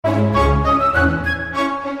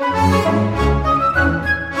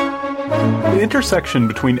The intersection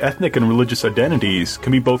between ethnic and religious identities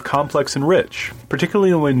can be both complex and rich,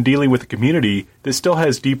 particularly when dealing with a community that still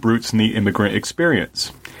has deep roots in the immigrant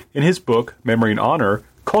experience. In his book, Memory and Honor,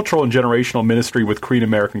 Cultural and Generational Ministry with Korean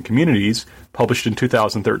American Communities, published in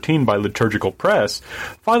 2013 by Liturgical Press,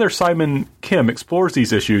 Father Simon Kim explores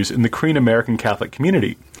these issues in the Korean American Catholic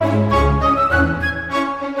community.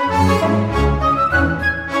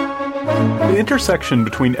 The intersection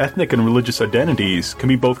between ethnic and religious identities can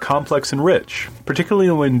be both complex and rich,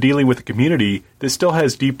 particularly when dealing with a community that still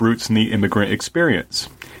has deep roots in the immigrant experience.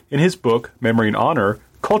 In his book, Memory and Honor,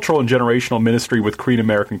 Cultural and Generational Ministry with Korean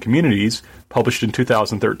American Communities, published in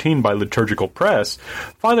 2013 by Liturgical Press,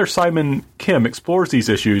 Father Simon Kim explores these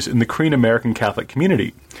issues in the Korean American Catholic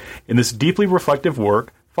community. In this deeply reflective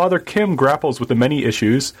work, Father Kim grapples with the many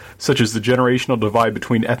issues, such as the generational divide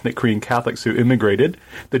between ethnic Korean Catholics who immigrated,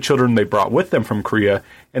 the children they brought with them from Korea,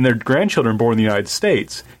 and their grandchildren born in the United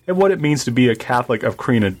States, and what it means to be a Catholic of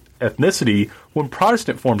Korean ethnicity when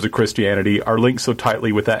Protestant forms of Christianity are linked so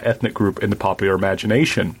tightly with that ethnic group in the popular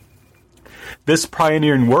imagination. This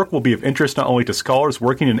pioneering work will be of interest not only to scholars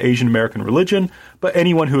working in Asian American religion, but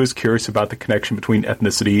anyone who is curious about the connection between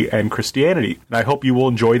ethnicity and Christianity, and I hope you will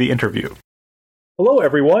enjoy the interview. Hello,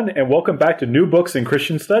 everyone, and welcome back to New Books in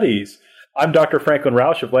Christian Studies. I'm Dr. Franklin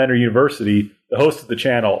Rausch of Lander University, the host of the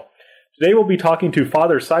channel. Today we'll be talking to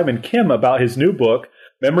Father Simon Kim about his new book,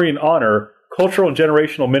 Memory and Honor, Cultural and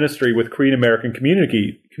Generational Ministry with Korean American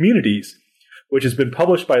Communities, which has been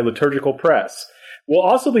published by Liturgical Press. We'll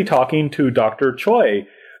also be talking to Dr. Choi,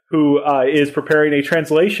 who is preparing a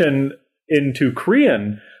translation into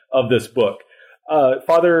Korean of this book.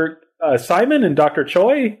 Father Simon and Dr.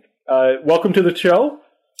 Choi, welcome to the show.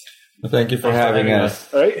 Thank you for having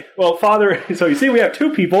us. All right. Well, Father, so you see we have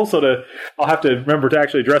two people, I'll have to remember to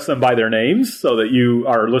actually address them by their names so that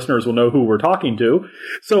our listeners will know who we're talking to.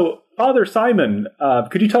 So, Father Simon,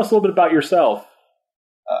 could you tell us a little bit about yourself?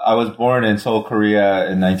 I was born in Seoul, Korea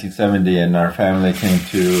in 1970, and our family came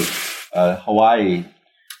to Hawaii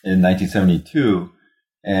in 1972.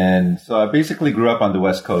 And so I basically grew up on the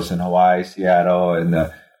West Coast in Hawaii, Seattle, and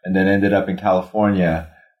then ended up in California.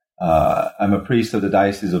 I'm a priest of the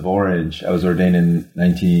Diocese of Orange. I was ordained in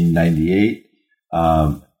 1998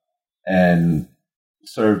 and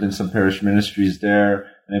served in some parish ministries there,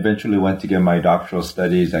 and eventually went to get my doctoral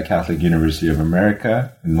studies at Catholic University of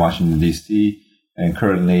America in Washington, D.C., and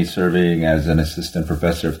currently serving as an assistant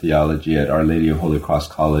professor of theology at Our Lady of Holy Cross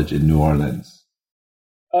College in New Orleans.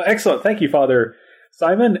 Excellent. Thank you, Father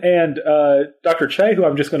Simon. And Dr. Che, who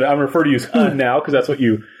I'm going to refer to you as Hoon now, because that's what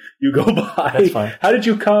you go by. That's fine. How did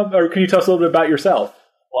you come, or can you tell us a little bit about yourself?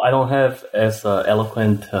 Well, I don't have as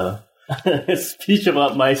eloquent speech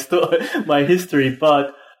about my history,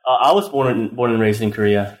 but I was born and raised in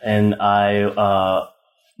Korea, and I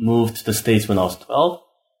moved to the States when I was 12.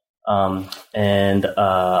 And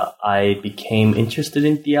I became interested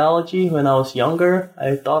in theology when I was younger.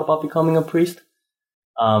 I thought about becoming a priest.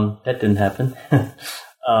 That didn't happen.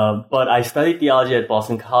 But I studied theology at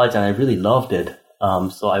Boston College, and I really loved it.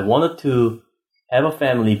 So I wanted to have a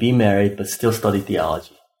family, be married, but still study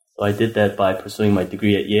theology. So I did that by pursuing my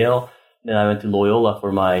degree at Yale. Then I went to Loyola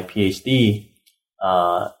for my PhD.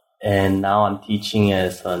 And now I'm teaching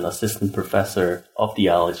as an assistant professor of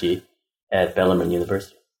theology at Bellarmine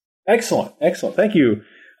University. Excellent. Thank you,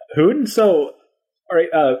 Hoon. So, all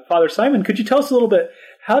right, Father Simon, could you tell us a little bit,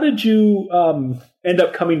 how did you end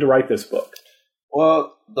up coming to write this book?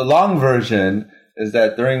 Well, the long version is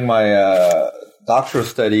that during my doctoral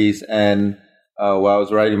studies and while I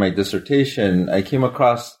was writing my dissertation, I came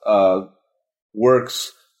across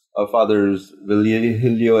works of Fathers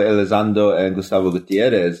Virgilio Elizondo and Gustavo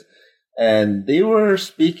Gutierrez, and they were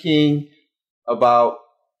speaking about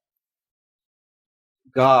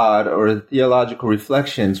God or theological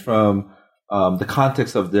reflections from the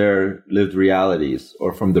context of their lived realities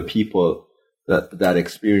or from the people that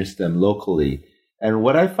experienced them locally. And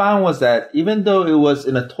what I found was that even though it was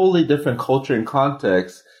in a totally different culture and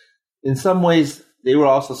context, in some ways they were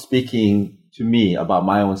also speaking to me about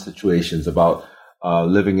my own situations, about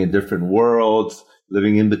living in different worlds,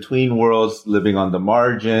 living in between worlds, living on the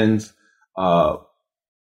margins, how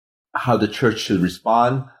the church should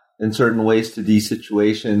respond in certain ways to these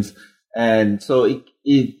situations. And so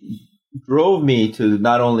it drove me to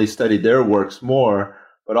not only study their works more,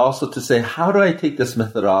 but also to say, how do I take this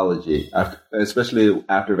methodology, especially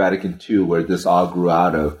after Vatican II, where this all grew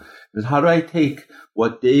out of? How do I take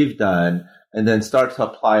what they've done and then start to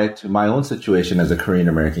apply it to my own situation as a Korean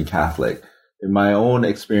American Catholic, in my own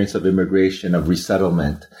experience of immigration, of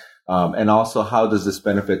resettlement, and also how does this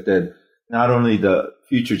benefit not only the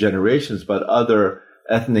future generations, but other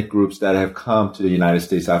ethnic groups that have come to the United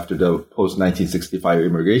States after the post-1965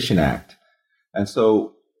 Immigration Act. And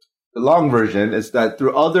so the long version is that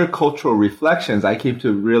through other cultural reflections, I came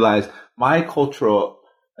to realize my cultural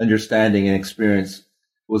understanding and experience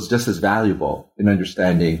was just as valuable in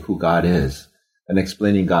understanding who God is and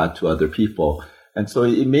explaining God to other people. And so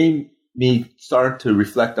it made me start to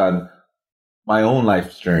reflect on my own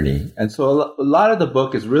life's journey. And so a lot of the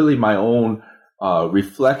book is really my own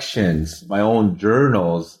reflections, my own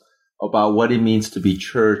journals about what it means to be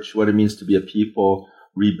church, what it means to be a people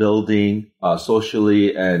rebuilding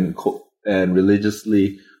socially and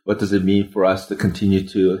religiously. What does it mean for us to continue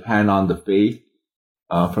to hand on the faith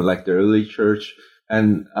for like the early church?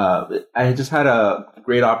 And I just had a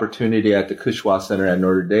great opportunity at the Kushwa Center at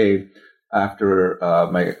Notre Dame after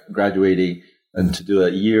my graduating, and to do a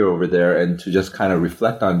year over there and to just kind of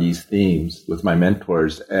reflect on these themes with my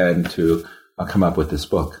mentors and to come up with this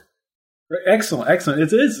book. Excellent.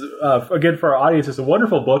 It is, again, for our audience, it's a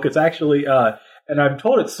wonderful book. It's actually, and I'm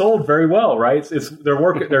told it's sold very well, right?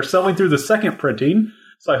 They're selling through the second printing,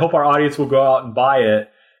 so I hope our audience will go out and buy it,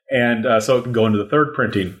 and so it can go into the third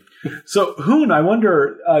printing. So, Hoon, I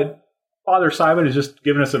wonder, Father Simon has just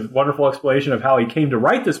given us a wonderful explanation of how he came to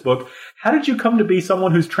write this book. How did you come to be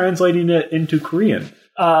someone who's translating it into Korean?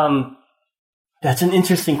 That's an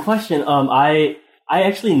interesting question. I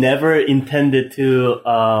actually never intended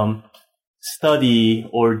to study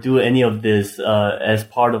or do any of this as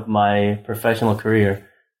part of my professional career.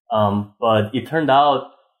 But it turned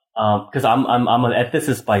out because I'm an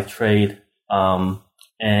ethicist by trade,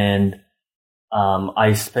 and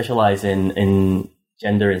I specialize in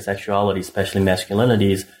gender and sexuality, especially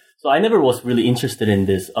masculinities. So I never was really interested in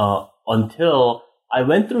this until I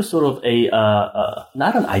went through sort of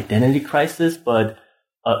not an identity crisis, but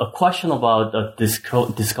a question about the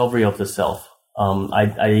discovery of the self.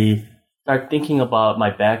 I started thinking about my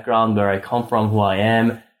background, where I come from, who I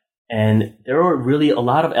am, and there were really a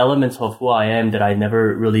lot of elements of who I am that I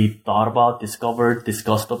never really thought about, discovered,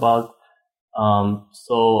 discussed about.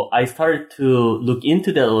 So I started to look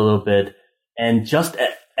into that a little bit. And just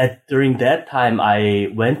during that time, I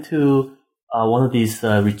went to one of these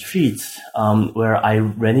retreats where I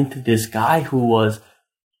ran into this guy who was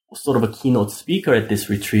sort of a keynote speaker at this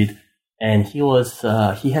retreat, and he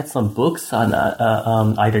had some books on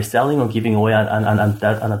either selling or giving away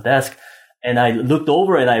on a desk. And I looked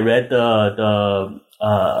over and I read the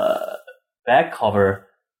back cover,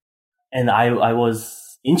 and I was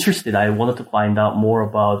interested. I wanted to find out more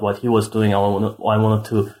about what he was doing. I wanted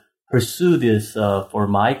to pursue this for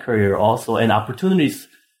my career also, and opportunities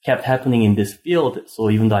kept happening in this field. So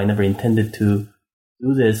even though I never intended to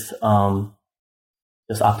do this,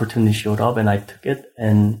 this opportunity showed up, and I took it.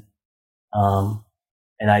 And I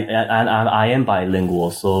am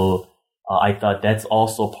bilingual, so I thought that's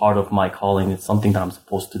also part of my calling. It's something that I'm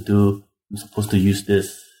supposed to do. I'm supposed to use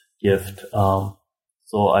this gift.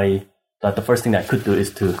 So I thought the first thing I could do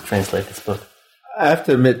is to translate this book. I have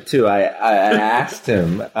to admit, too, I asked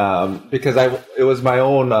him because it was my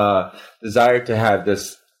own desire to have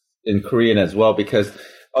this in Korean as well, because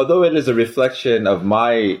although it is a reflection of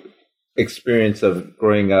my experience of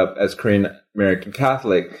growing up as Korean American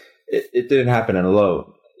Catholic, it didn't happen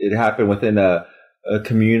alone. It happened within a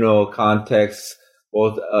communal context,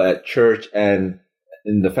 both at church and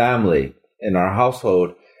in the family, in our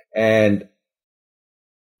household. And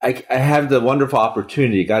I have the wonderful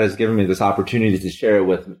opportunity. God has given me this opportunity to share it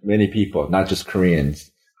with many people, not just Korean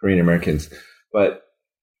Americans. But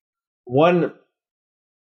one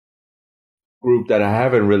group that I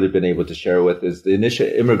haven't really been able to share with is the initial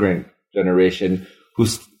immigrant generation, who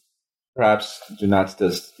perhaps do not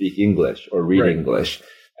still speak English or read English,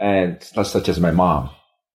 and such as my mom.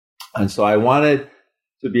 And so I wanted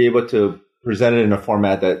to be able to present it in a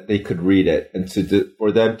format that they could read it, and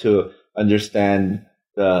for them to understand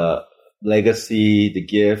the legacy, the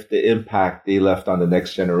gift, the impact they left on the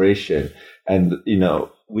next generation. And,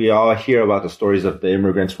 we all hear about the stories of the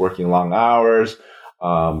immigrants working long hours,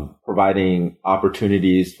 providing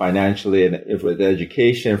opportunities financially and with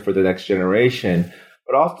education for the next generation,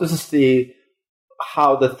 but also to see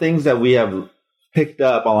how the things that we have picked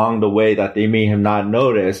up along the way that they may have not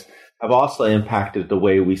noticed have also impacted the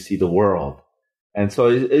way we see the world. And so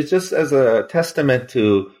it's just as a testament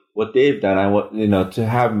to what they've done. I want, to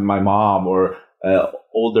have my mom or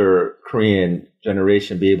older Korean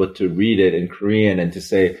generation be able to read it in Korean and to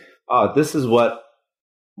say, oh, this is what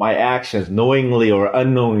my actions, knowingly or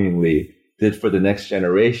unknowingly, did for the next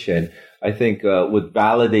generation, I think would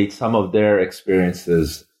validate some of their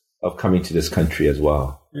experiences of coming to this country as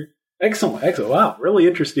well. Excellent. Wow. Really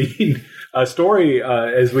interesting story,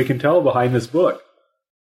 as we can tell, behind this book.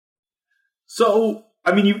 So,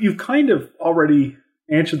 I mean, you've kind of already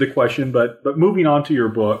answered the question, but moving on to your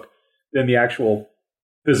book, then the actual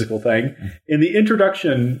physical thing. In the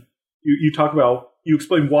introduction, you talk about, you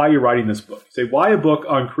explain why you're writing this book. You say, why a book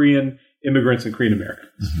on Korean immigrants and Korean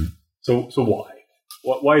Americans? Mm-hmm. So why?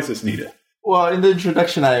 Why is this needed? Well, in the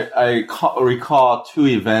introduction, I recall two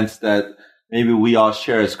events that maybe we all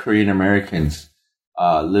share as Korean Americans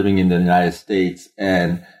living in the United States,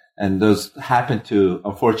 and those happen to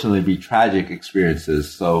unfortunately be tragic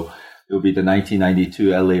experiences. So it will be the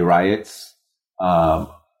 1992 LA riots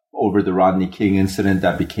over the Rodney King incident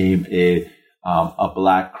that became a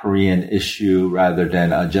Black Korean issue rather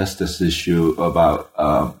than a justice issue about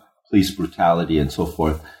police brutality and so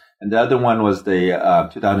forth. And the other one was the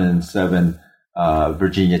 2007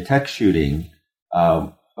 Virginia Tech shooting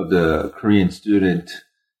of the Korean student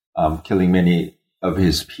killing many of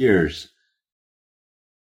his peers.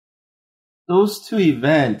 Those two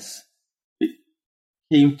events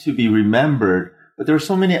came to be remembered, but there were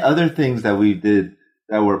so many other things that we did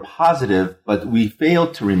that were positive, but we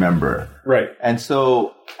failed to remember. Right. And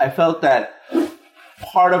so I felt that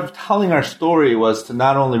part of telling our story was to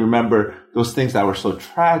not only remember those things that were so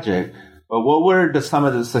tragic, but what were some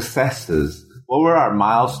of the successes? What were our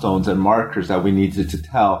milestones and markers that we needed to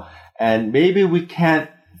tell? And maybe we can't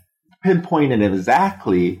pinpoint it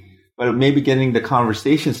exactly, but maybe getting the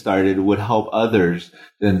conversation started would help others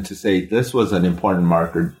then to say this was an important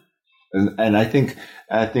marker. And I think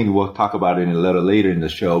we'll talk about it a little later in the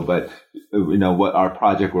show, but what our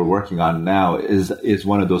project we're working on now is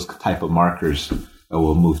one of those type of markers that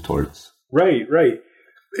we'll move towards. Right.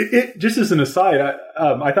 It just as an aside,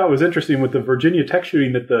 I thought it was interesting with the Virginia Tech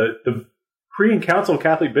shooting that the Korean Council of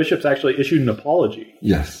Catholic Bishops actually issued an apology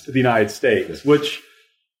to the United States, which,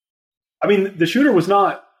 I mean, the shooter was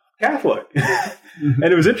not Catholic. And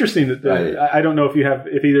it was interesting that I don't know if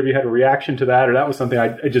either of you had a reaction to that, or that was something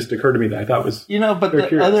it just occurred to me that I thought was but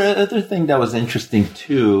the other thing that was interesting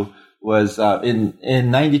too was in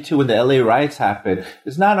 92 when the LA riots happened,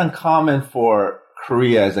 it's not uncommon for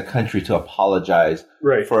Korea as a country to apologize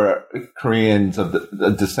for Koreans of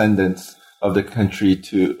the descendants of the country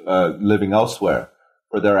to living elsewhere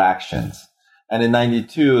for their actions. And in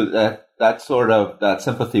 92, that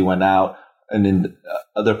sympathy went out and in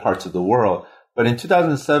other parts of the world. But in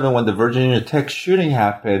 2007, when the Virginia Tech shooting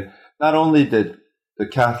happened, not only did the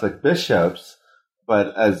Catholic bishops,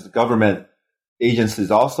 but as government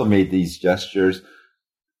agencies also made these gestures,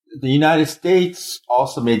 the United States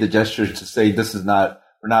also made the gesture to say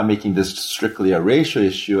we're not making this strictly a racial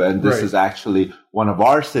issue, and this is actually one of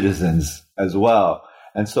our citizens as well.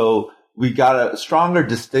 And so we got a stronger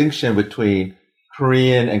distinction between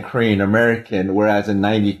Korean and Korean American, whereas in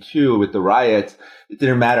 92 with the riots, it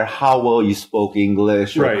didn't matter how well you spoke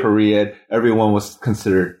English or Korean, everyone was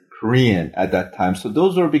considered Korean at that time. So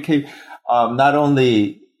those became not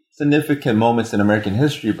only significant moments in American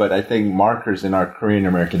history, but I think markers in our Korean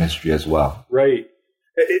American history as well. Right.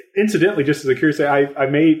 Incidentally, just as a curiosity, I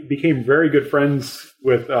became very good friends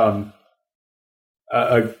with a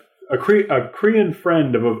Korean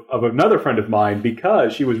friend of another friend of mine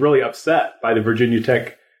because she was really upset by the Virginia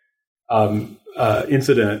Tech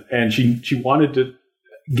incident, and she wanted to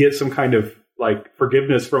get some kind of like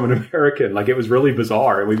forgiveness from an American. Like, it was really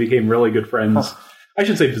bizarre, and we became really good friends. I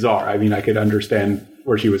shouldn't say bizarre. I mean, I could understand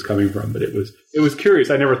where she was coming from, but it was curious.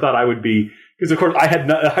 I never thought I would be, because of course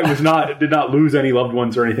did not lose any loved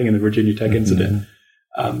ones or anything in the Virginia Tech incident.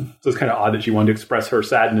 So it's kind of odd that she wanted to express her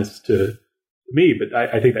sadness to me, but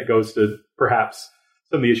I think that goes to perhaps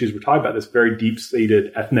some of the issues we're talking about, this very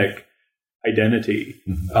deep-seated ethnic identity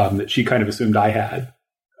that she kind of assumed I had,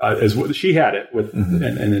 as she had it with, and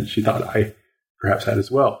then she thought I perhaps had as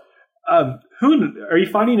well. Hoon, are you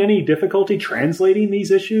finding any difficulty translating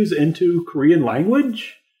these issues into Korean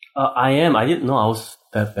language? I am. I didn't know I was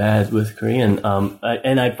that bad with Korean,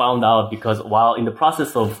 and I found out because while in the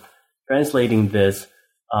process of translating this,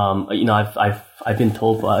 I've been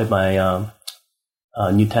told by my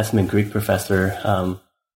New Testament Greek professor,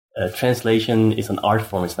 translation is an art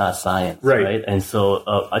form; it's not science, right? And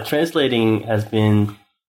so, translating has been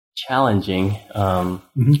challenging, but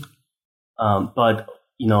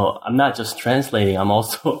I'm not just translating. I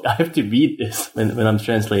have to read this when I'm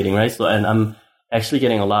translating, right? So, and I'm actually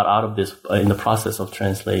getting a lot out of this in the process of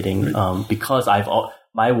translating, because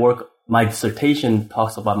my dissertation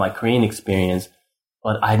talks about my Korean experience,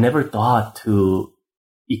 but I never thought to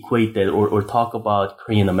equate that or talk about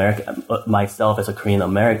Korean American, myself as a Korean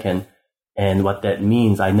American and what that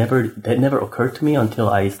means. That never occurred to me until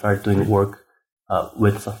I started doing work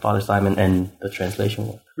with Father Simon and the translation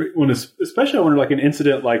work. When especially I wonder, like an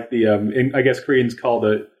incident like the, I guess Koreans call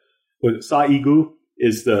the Saigu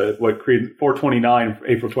is Korean 429,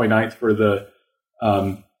 April 29th for the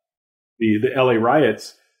LA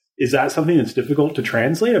riots. Is that something that's difficult to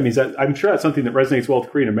translate? I mean, I'm sure that's something that resonates well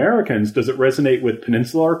with Korean Americans. Does it resonate with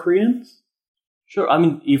Peninsular Koreans? Sure. I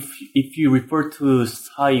mean, if you refer to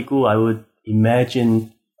Saigu, I would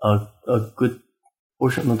imagine a good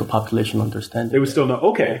portion of the population understand it. They would still know.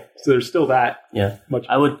 Okay, so there's still that. Yeah. Much.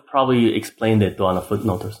 I would probably explain that on a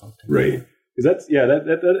footnote or something. Right. Because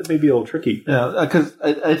that may be a little tricky. Yeah, because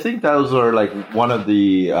I think those are like one of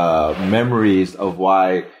the memories of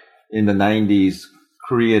why in the 90s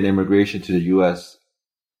Korean immigration to the U.S.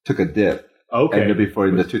 took a dip. Okay. And before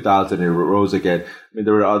in the 2000s it rose again. I mean,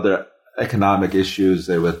 there were other economic issues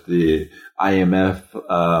with the IMF,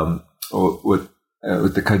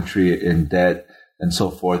 with the country in debt and so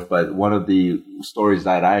forth. But one of the stories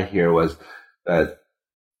that I hear was that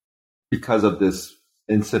because of this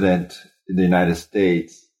incident in the United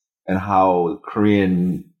States and how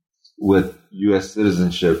Korean with U.S.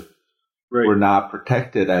 citizenship were not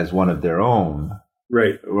protected as one of their own.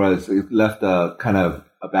 Right. Whereas it left a kind of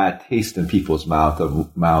a bad taste in people's mouths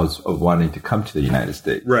of wanting to come to the United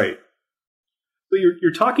States. Right. So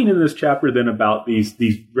you're talking in this chapter then about these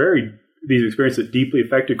experiences that deeply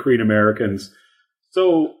affected Korean Americans.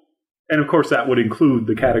 So, and of course that would include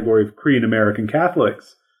the category of Korean American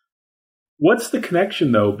Catholics. What's the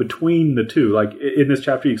connection though between the two? Like in this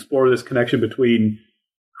chapter, you explore this connection between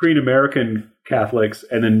Korean American Catholics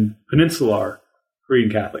and then Peninsular Korean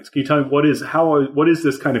Catholics. Can you tell me what is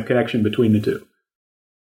this kind of connection between the two?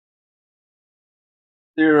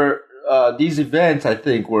 These events, I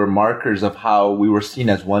think, were markers of how we were seen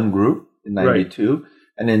as one group in 92. Right.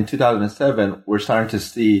 And in 2007, we're starting to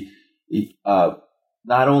see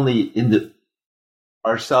not only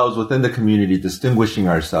ourselves within the community distinguishing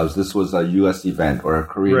ourselves. This was a U.S. event or a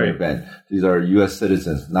Korean event. These are U.S.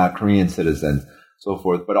 citizens, not Korean citizens, so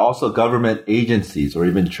forth. But also government agencies or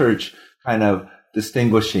even church kind of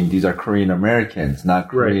distinguishing these are Korean Americans, not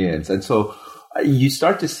Koreans. Right. And so you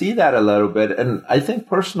start to see that a little bit. And I think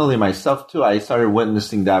personally myself too, I started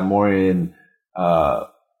witnessing that more in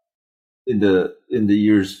the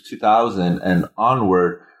years 2000 and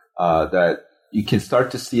onward, that you can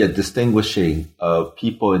start to see a distinguishing of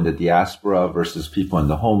people in the diaspora versus people in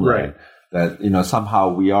the homeland. Right. That,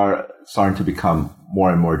 somehow we are starting to become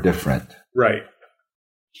more and more different. Right.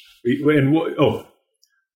 And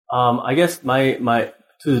I guess my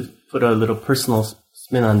to put a little personal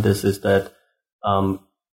spin on this is that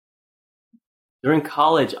during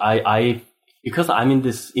college, I because I'm in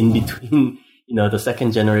between, the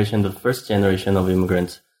second generation, the first generation of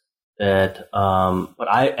immigrants, that but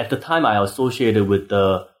at the time I associated with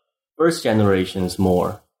the first generations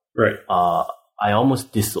more. Right. I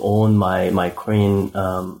almost disowned my Korean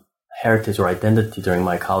heritage or identity during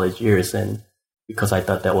my college years, and because I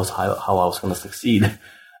thought that was how I was going to succeed,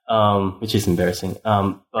 which is embarrassing.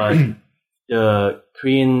 But the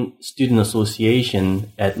Korean Student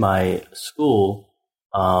Association at my school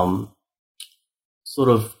sort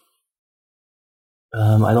of,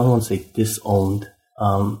 I don't want to say disowned,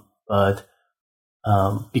 but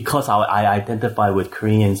because I identify with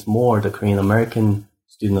Koreans more, the Korean American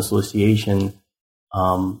Student Association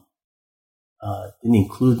didn't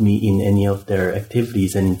include me in any of their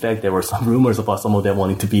activities, and in fact, there were some rumors about some of them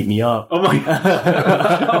wanting to beat me up. Oh my God!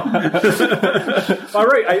 All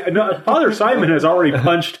right, I know Father Simon has already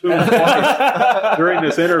punched him twice during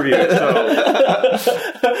this interview. So.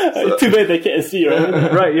 Too bad they can't see,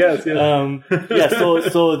 right? Right? Yes.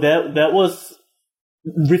 So that was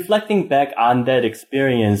reflecting back on that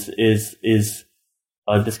experience is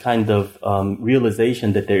this kind of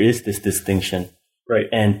realization that there is this distinction, right?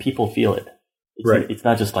 And people feel it. It's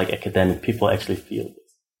not just like academic. People actually feel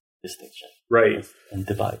this distinction, right, and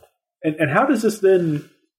divide. And how does this then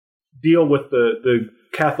deal with the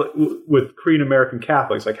Catholic, with Korean American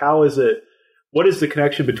Catholics? Like, how is it? What is the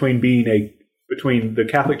connection between between the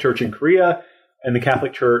Catholic Church in Korea and the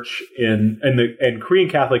Catholic Church and Korean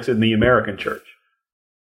Catholics in the American Church?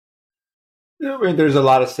 I mean, there's a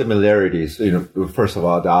lot of similarities. First of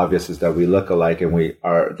all, the obvious is that we look alike, and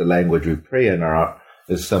the language we pray in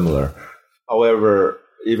is similar. However,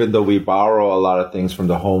 even though we borrow a lot of things from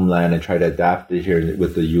the homeland and try to adapt it here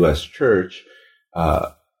with the U.S. Church,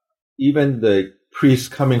 even the priests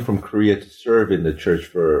coming from Korea to serve in the church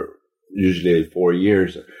for usually 4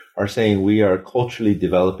 years are saying we are culturally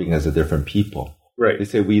developing as a different people. Right. They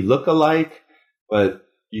say we look alike, but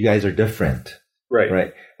you guys are different. Right.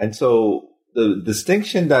 Right. And so the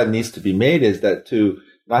distinction that needs to be made is that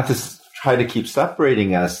not to try to keep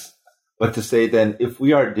separating us, but to say then if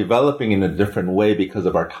we are developing in a different way because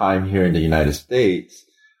of our time here in the United States,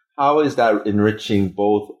 how is that enriching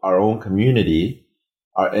both our own community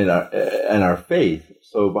and our faith?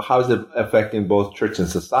 So how is it affecting both church and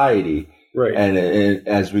society? Right. And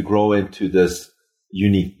as we grow into this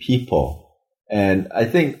unique people. And I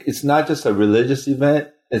think it's not just a religious event,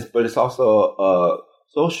 but it's also a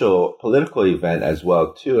social, political event as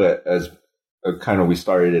well, too, as kind of we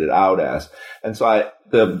started it out as. And so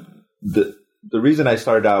the reason I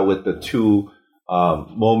started out with the two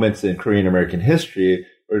moments in Korean American history,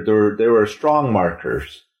 there were strong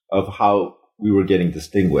markers of how we were getting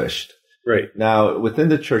distinguished. Right. Now, within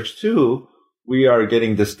the church, too, we are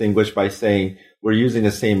getting distinguished by saying we're using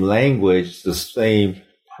the same language, the same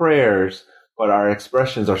prayers, but our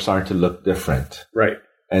expressions are starting to look different. Right.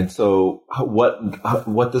 And so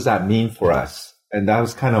what does that mean for us? And that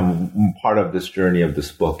was kind of part of this journey of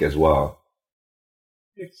this book as well.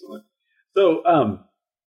 Excellent. So,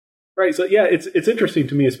 right. So, yeah, it's interesting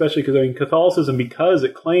to me, especially because, Catholicism, because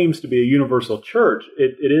it claims to be a universal church,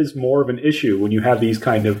 it is more of an issue when you have these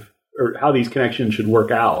kind of, or how these connections should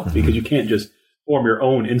work out, mm-hmm. because you can't just form your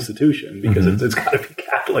own institution because mm-hmm. it's got to be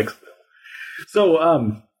Catholic still.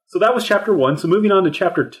 So that was chapter 1. So moving on to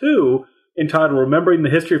chapter 2, entitled Remembering the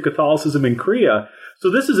History of Catholicism in Korea. So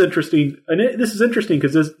this is interesting. And this is interesting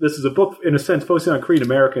because this is a book, in a sense, focusing on Korean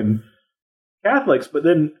American Catholics. But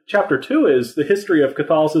then chapter 2 is the history of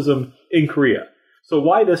Catholicism in Korea. So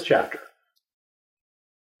why this chapter?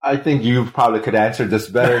 I think you probably could answer this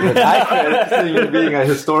better than I could, being a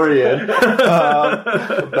historian.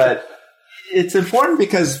 But it's important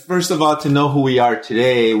because, first of all, to know who we are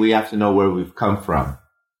today, we have to know where we've come from,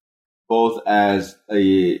 both as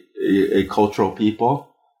a cultural people,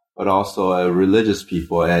 but also a religious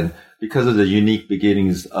people. And because of the unique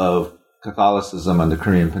beginnings of Catholicism on the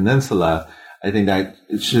Korean Peninsula, I think that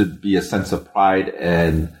it should be a sense of pride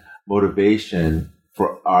and motivation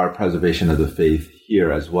for our preservation of the faith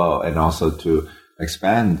here as well, and also to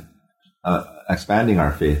expanding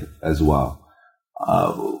our faith as well.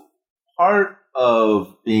 Part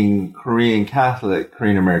of being Korean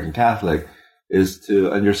American Catholic, is to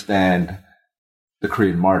understand the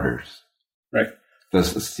Korean martyrs, right? The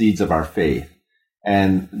seeds of our faith.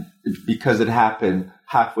 And because it happened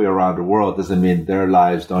halfway around the world doesn't mean their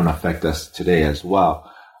lives don't affect us today as well.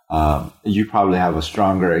 You probably have a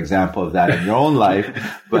stronger example of that in your own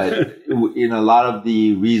life, but in a lot of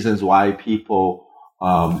the reasons why people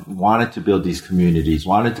wanted to build these communities,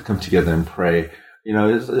 wanted to come together and pray,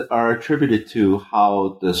 are attributed to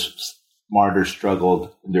how the martyrs struggled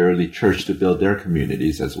in the early church to build their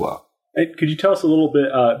communities as well. And could you tell us a little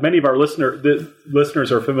bit? Many of our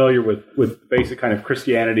listeners are familiar with basic kind of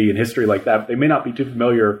Christianity and history like that. But they may not be too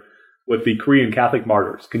familiar with the Korean Catholic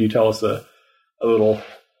martyrs. Can you tell us a little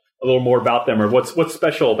more about them, or what's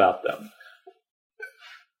special about them?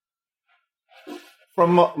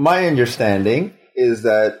 From my understanding is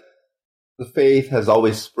that the faith has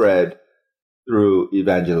always spread through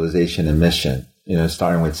evangelization and mission,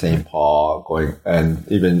 starting with St. Paul, and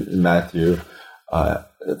even in Matthew,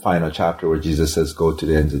 the final chapter where Jesus says, go to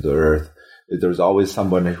the ends of the earth. There was always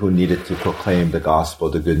someone who needed to proclaim the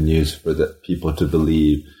gospel, the good news for the people to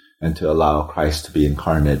believe and to allow Christ to be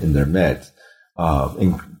incarnate in their midst.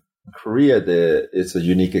 In Korea, it's a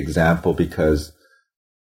unique example because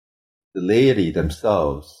the laity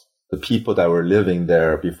themselves, the people that were living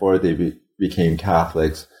there before they became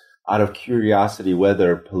Catholics, out of curiosity,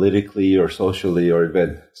 whether politically or socially or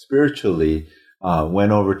even spiritually,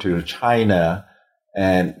 went over to China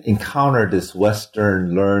and encountered this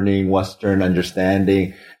Western learning, Western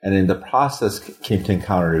understanding, and in the process came to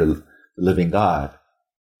encounter the living God.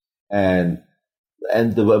 And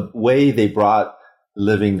the way they brought the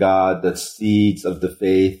living God, the seeds of the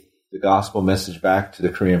faith, the gospel message back to the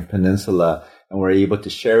Korean Peninsula, and were able to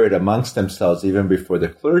share it amongst themselves even before the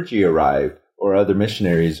clergy arrived or other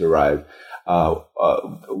missionaries arrived,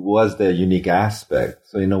 was the unique aspect.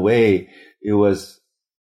 So in a way, it was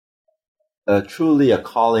truly a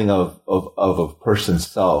calling of a person's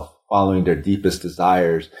self, following their deepest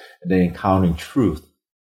desires, and then encountering truth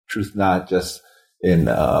not just in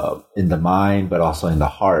the mind, but also in the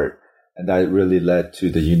heart. And that really led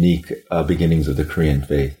to the unique beginnings of the Korean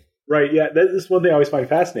faith. Right. Yeah. That is one thing I always find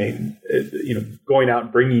fascinating. Going out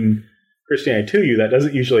and bringing Christianity to you, that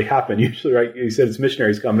doesn't usually happen. Usually, right? You said it's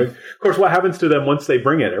missionaries coming. Of course, what happens to them once they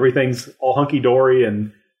bring it? Everything's all hunky dory,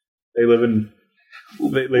 and they live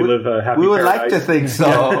a happy. We would paradise. like to think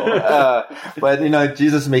so, but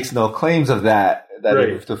Jesus makes no claims of that. That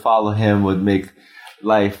right. To follow him would make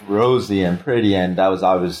life rosy and pretty, and that was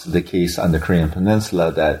obviously the case on the Korean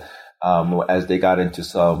Peninsula. That as they got into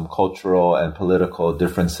some cultural and political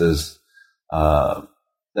differences,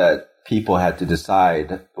 that people had to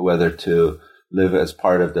decide whether to live as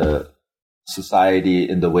part of the society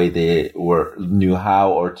in the way they knew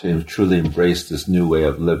how, or to truly embrace this new way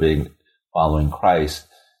of living following Christ.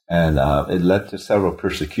 And it led to several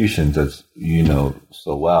persecutions, as you know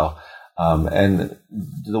so well. And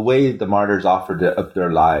the way the martyrs offered up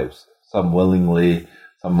their lives, some willingly,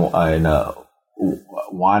 some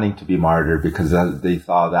wanting to be martyred because they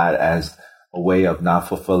saw that as a way of not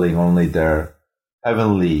fulfilling only their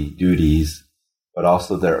heavenly duties, but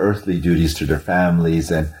also their earthly duties to their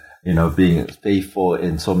families, and being faithful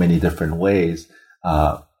in so many different ways.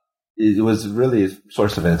 It was really a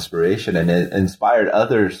source of inspiration, and it inspired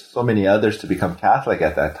so many others to become Catholic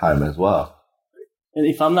at that time as well. And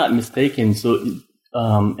if I'm not mistaken, so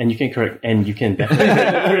and you can definitely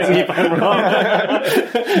correct me if I'm wrong.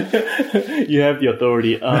 You have the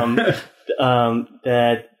authority.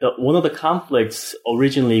 That one of the conflicts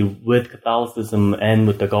originally with Catholicism and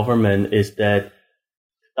with the government is that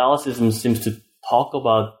Catholicism seems to talk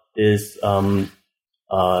about this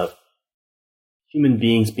human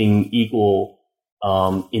beings being equal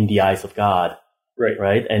in the eyes of God.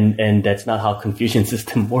 Right. And that's not how Confucian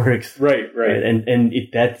system works. Right. And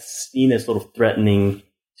that's seen as sort of threatening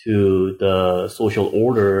to the social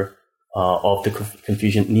order of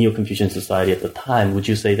the Neo-Confucian society at the time. Would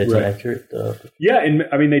you say that's accurate? Yeah, and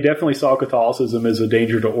I mean, they definitely saw Catholicism as a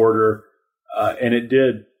danger to order, and it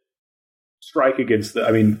did strike against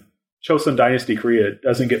Chosun Dynasty Korea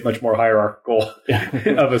doesn't get much more hierarchical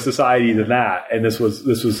of a society than that, and this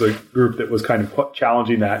was a group that was kind of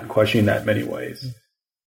challenging that and questioning that in many ways.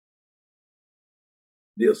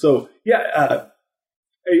 So,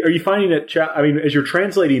 are you finding that? As you're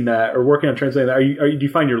translating that or working on translating that, do you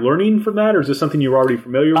find you're learning from that, or is this something you're already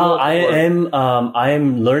familiar with? I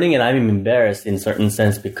am learning, and I'm embarrassed in a certain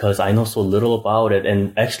sense because I know so little about it,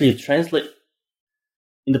 and actually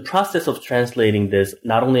in the process of translating this,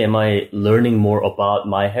 not only am I learning more about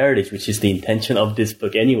my heritage, which is the intention of this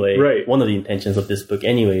book anyway, one of the intentions of this book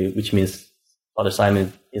anyway, which means Father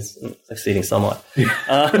Simon is succeeding somewhat.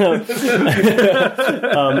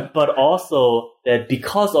 But also that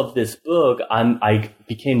because of this book, I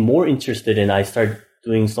became more interested, and I started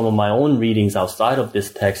doing some of my own readings outside of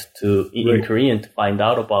this text in Korean to find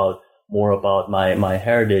out more about my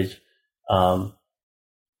heritage.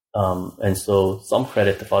 And so some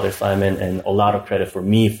credit to Father Simon and a lot of credit for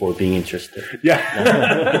me for being interested. Yeah.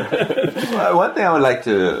 Well, one thing I would like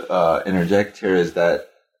to interject here is that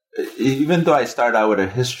even though I start out with a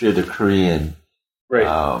history of the Korean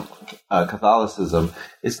Catholicism,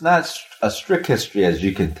 it's not a strict history, as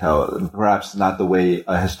you can tell, perhaps not the way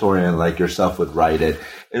a historian like yourself would write it.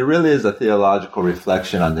 It really is a theological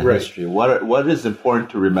reflection on the history. What is important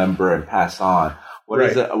to remember and pass on? What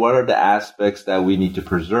are the aspects that we need to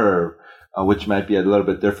preserve, which might be a little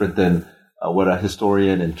bit different than what a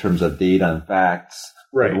historian in terms of data and facts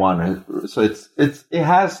would want. So it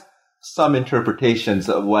has some interpretations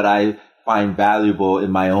of what I find valuable in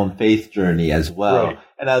my own faith journey as well.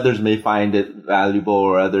 And others may find it valuable,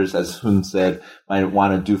 or others, as Hun said, might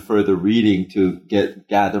want to do further reading to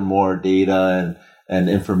gather more data and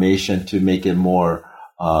information to make it more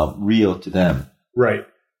real to them. Right.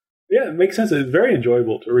 Yeah, it makes sense. It's very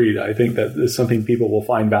enjoyable to read. I think that is something people will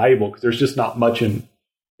find valuable because there's just not much in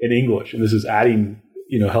English, and this is adding,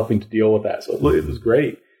 helping to deal with that. So it was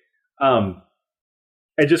great. And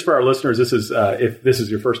just for our listeners, this is if this is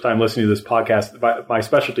your first time listening to this podcast, my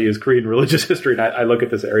specialty is Korean religious history, and I look at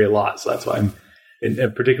this area a lot. So that's why I'm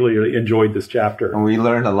particularly enjoyed this chapter. And we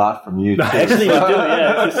learn a lot from you too. Actually, we do.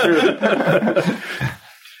 Yeah, it's true.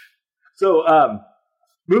 So.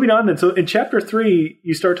 Moving on then, so in chapter 3,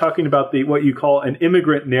 you start talking about what you call an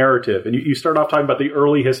immigrant narrative, and you start off talking about the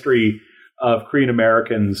early history of Korean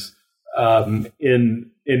Americans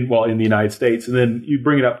in the United States, and then you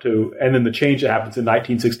bring it up and then the change that happens in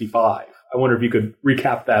 1965. I wonder if you could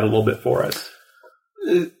recap that a little bit for us.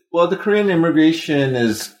 Well, the Korean immigration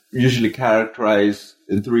is usually characterized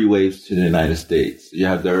in 3 waves to the United States. You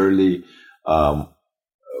have the early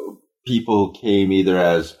people who came either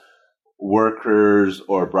as workers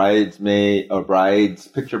or bridesmaids or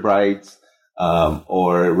picture brides,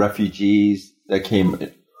 or refugees that came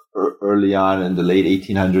early on in the late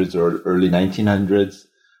 1800s or early 1900s.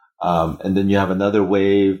 And then you have another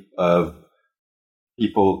wave of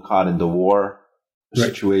people caught in the war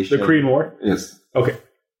situation. The Korean War? Yes. Okay.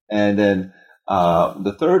 And then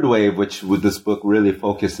the third wave, which this book really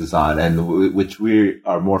focuses on, and which we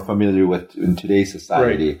are more familiar with in today's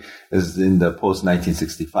society, is in the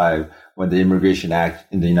post-1965, when the Immigration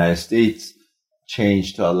Act in the United States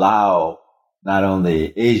changed to allow not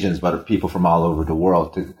only Asians, but people from all over the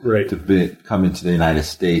world to come into the United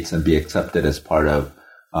States and be accepted as part of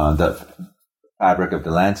the fabric of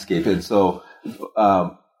the landscape. And so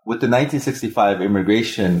with the 1965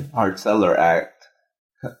 Immigration Hart-Celler Act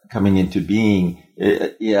coming into being,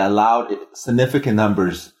 it allowed significant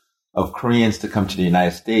numbers of Koreans to come to the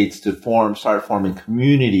United States to start forming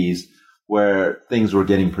communities where things were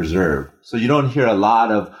getting preserved. So you don't hear a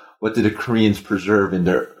lot of what did the Koreans preserve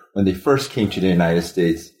when they first came to the United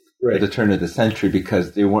States at the turn of the century,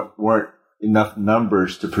 because there weren't enough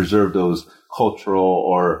numbers to preserve those cultural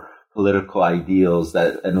or political ideals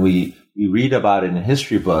and we read about it in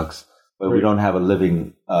history books, but we don't have a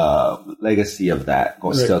living legacy of that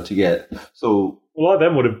still to get. So a lot of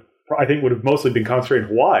them would have mostly been concentrated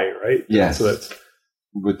in Hawaii, right? Yes. So that's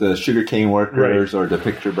with the sugarcane workers or the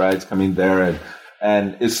picture brides coming there,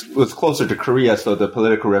 and it was closer to Korea, so the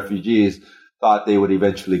political refugees thought they would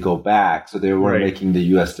eventually go back, so they weren't making the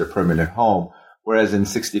U.S. their permanent home. Whereas in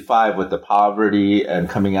 65, with the poverty and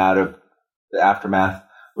coming out of the aftermath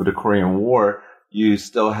of the Korean War, you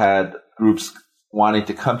still had groups wanting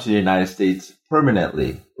to come to the United States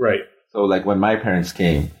permanently. Right. So like when my parents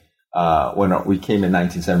came, when we came in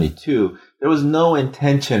 1972, there was no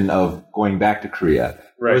intention of going back to Korea.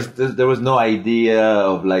 Right. There was no idea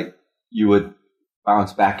of like you would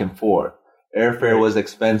bounce back and forth. Airfare was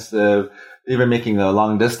expensive. Even making a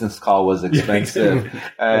long distance call was expensive.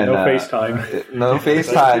 And no FaceTime. No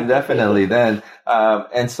FaceTime, definitely then.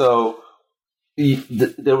 And so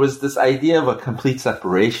there was this idea of a complete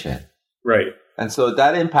separation. Right. And so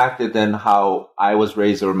that impacted then how I was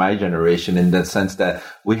raised, or my generation, in the sense that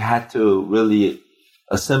we had to really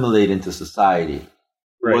assimilate into society.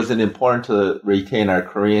 It wasn't important to retain our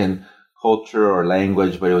Korean culture or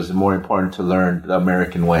language, but it was more important to learn the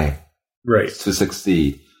American way to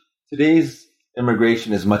succeed. Today's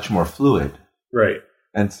immigration is much more fluid. Right.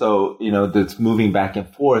 And so, that's moving back and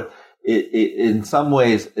forth. It in some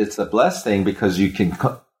ways, it's a blessing because you can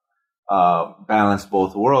balance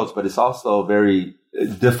both worlds, but it's also very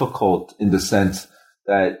difficult in the sense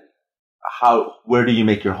that where do you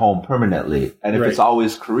make your home permanently? And if it's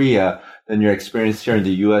always Korea, then your experience here in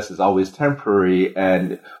the U.S. is always temporary.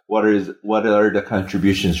 And what are the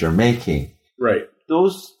contributions you're making? Right.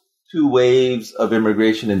 Those two waves of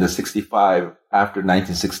immigration in the 65 after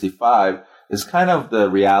 1965 is kind of the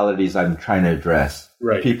realities I'm trying to address.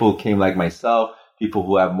 Right. People came like myself, people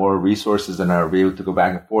who have more resources and are able to go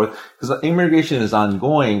back and forth, because immigration is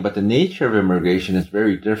ongoing, but the nature of immigration is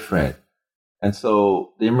very different. And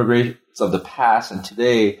so the immigrants of the past and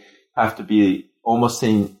today have to be almost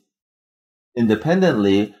seen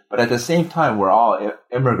independently, but at the same time, we're all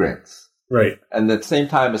immigrants. Right. And at the same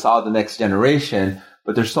time, it's all the next generation,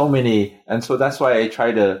 but there's so many. And so that's why I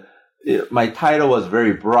try to, my title was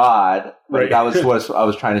very broad, but that was what I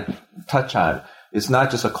was trying to touch on. It's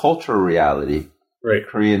not just a cultural reality,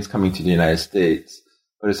 Koreans coming to the United States,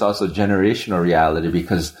 but it's also generational reality,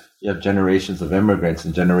 because you have generations of immigrants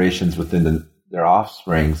and generations within their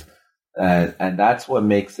offsprings. And that's what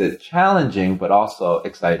makes it challenging, but also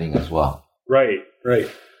exciting as well. Right.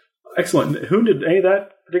 Excellent. Who did any of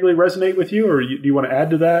that particularly resonate with you, or do you want to add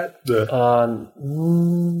to that?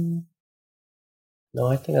 No,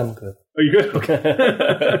 I think I'm good. Are you good? Okay.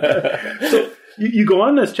 So you go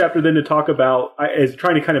on this chapter then to talk about, as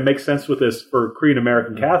trying to kind of make sense with this for Korean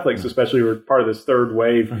American Catholics, especially who are part of this third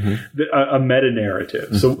wave, a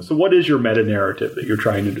meta-narrative. So what is your meta-narrative that you're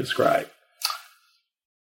trying to describe?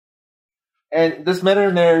 And this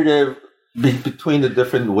meta-narrative between the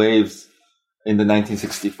different waves in the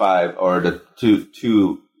 1965, or the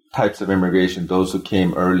two types of immigration, those who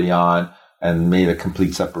came early on and made a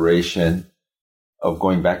complete separation of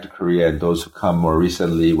going back to Korea, and those who come more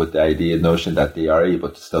recently with the notion that they are able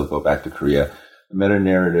to still go back to Korea. The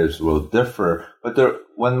meta-narratives will differ. But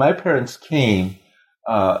when my parents came,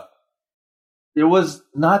 there was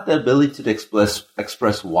not the ability to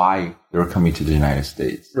express why they were coming to the United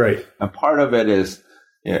States. Right. And part of it is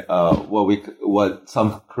what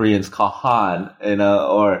some Koreans call Han,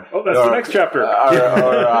 or that's the next chapter.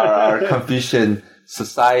 our Confucian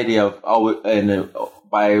society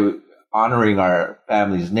by honoring our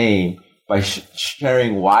family's name, by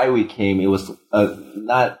sharing why we came. It was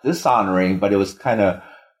not dishonoring, but it was kind of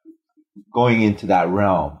going into that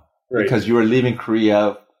realm, because you were leaving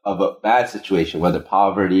Korea of a bad situation, whether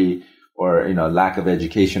poverty or lack of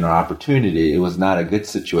education or opportunity. It was not a good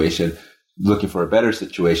situation. Looking for a better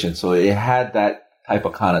situation. So it had that type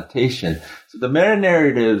of connotation. So the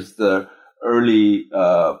meta-narratives the early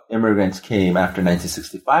immigrants came after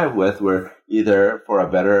 1965 with were either for a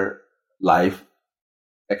better life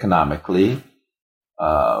economically,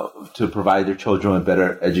 to provide their children with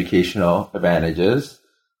better educational advantages.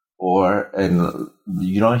 And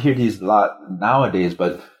you don't hear these a lot nowadays,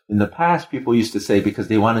 but in the past, people used to say because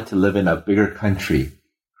they wanted to live in a bigger country.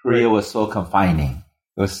 Korea was so confining.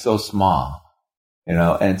 It was so small,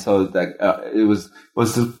 and so that it was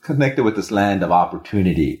connected with this land of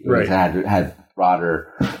opportunity. It had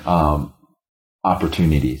broader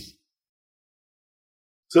opportunities.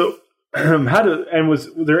 So, was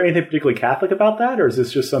there anything particularly Catholic about that, or is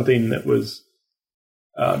this just something that was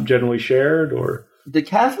generally shared? Or the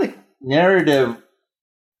Catholic narrative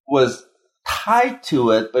was tied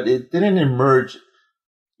to it, but it didn't emerge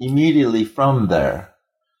immediately from there,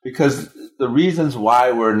 because the reasons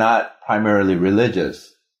why were not primarily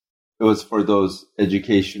religious. It was for those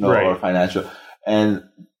educational or financial, and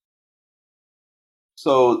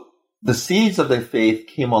so the seeds of the faith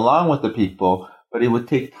came along with the people. But it would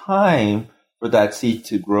take time for that seed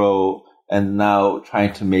to grow, and now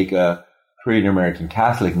trying to make a Korean American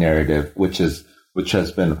Catholic narrative, which has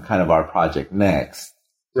been kind of our project next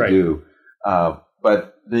to do.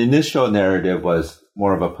 But the initial narrative was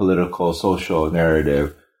more of a political, social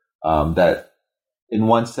narrative that, in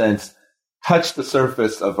one sense, touched the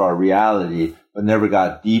surface of our reality, but never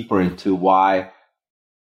got deeper into why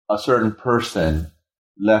a certain person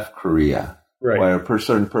left Korea, why a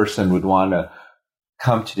certain person would want to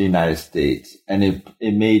come to the United States, and it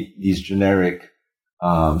made these generic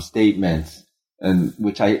statements, and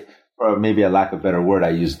which for maybe a lack of better word, I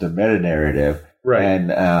used the meta narrative,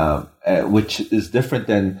 and which is different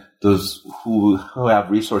than those who have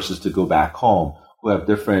resources to go back home, who have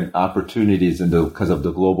different opportunities because of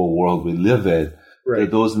the global world we live in.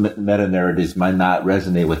 Those meta narratives might not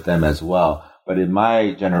resonate with them as well. But in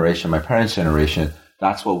my generation, my parents' generation,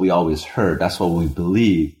 that's what we always heard. That's what we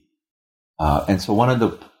believed. And so one of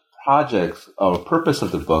the projects or purpose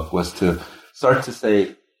of the book was to start to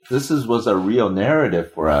say, was a real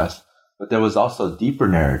narrative for us, but there was also a deeper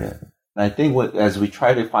narrative. And I think as we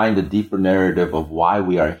try to find a deeper narrative of why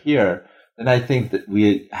we are here, then I think that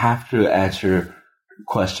we have to answer the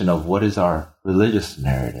question of what is our religious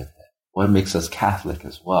narrative? What makes us Catholic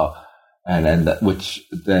as well? And which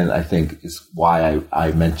then I think is why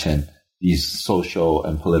I mentioned these social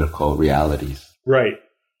and political realities. Right.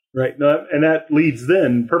 No, and that leads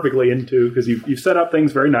then perfectly into, because you've set up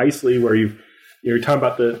things very nicely where you're talking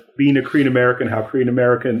about being a Korean American, how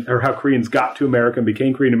Koreans got to America and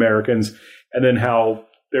became Korean Americans, and then how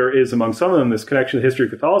there is among some of them this connection to the history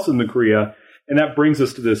of Catholicism in Korea. And that brings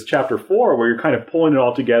us to this chapter 4, where you're kind of pulling it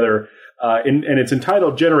all together, and it's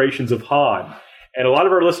entitled Generations of Han. And a lot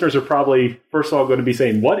of our listeners are probably, first of all, going to be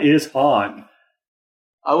saying, what is Han?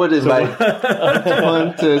 I would invite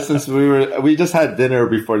Hun to, since we just had dinner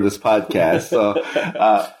before this podcast, so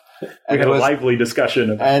we had a lively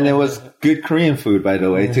discussion, and it was good Korean food, by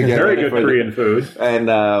the way. Very good Korean food. And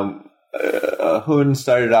Hun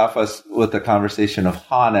started off us with a conversation of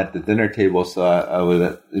Han at the dinner table, so I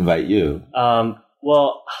would invite you.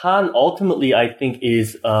 Well, Han ultimately, I think,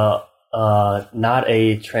 is not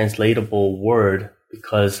a translatable word,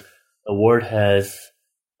 because the word has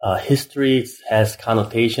history, it has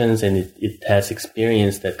connotations, and it has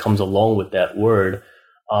experience that comes along with that word.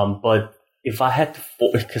 But if I had to,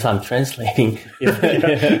 because I'm translating,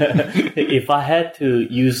 if I had to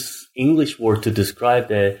use English word to describe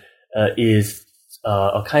that, is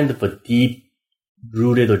a kind of a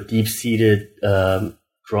deep-rooted or deep-seated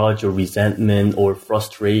grudge or resentment or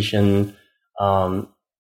frustration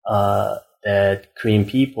that Korean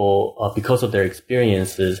people, because of their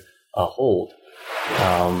experiences, hold.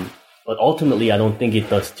 But ultimately, I don't think it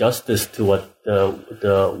does justice to what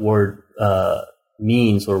the word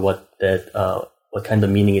means, or what kind of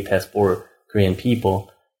meaning it has for Korean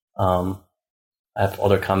people. I have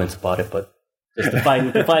other comments about it, but just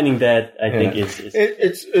defining that, I think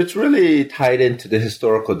it's really tied into the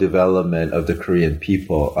historical development of the Korean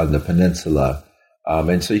people on the peninsula,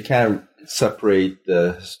 and so you can't separate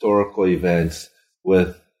the historical events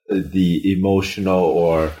with the emotional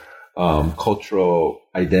or cultural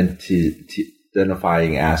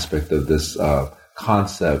identifying aspect of this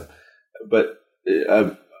concept. But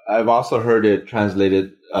I've also heard it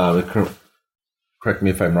translated, correct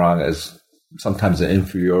me if I'm wrong, as sometimes an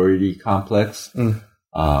inferiority complex,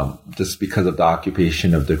 just because of the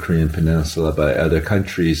occupation of the Korean Peninsula by other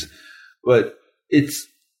countries. But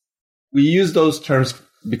we use those terms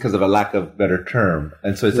because of a lack of better term.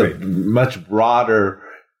 And so it's a much broader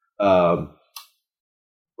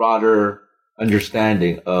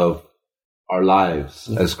understanding of our lives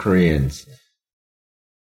as Koreans.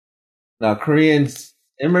 Now,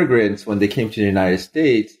 immigrants, when they came to the United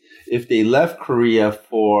States, if they left Korea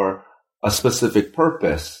for a specific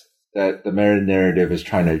purpose that the meta narrative is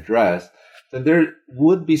trying to address, then there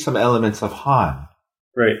would be some elements of Han.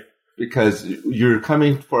 Right. Because you're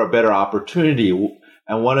coming for a better opportunity.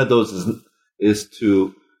 And one of those is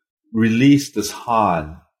to release this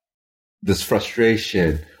Han, this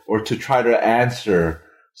frustration, or to try to answer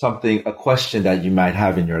a question that you might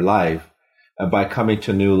have in your life, and by coming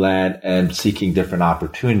to new land and seeking different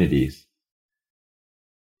opportunities.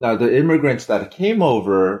 Now, the immigrants that came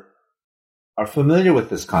over are familiar with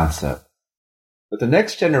this concept, but the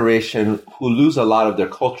next generation, who lose a lot of their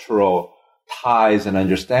cultural ties and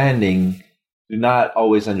understanding, do not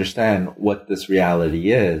always understand what this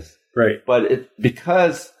reality is. Right. But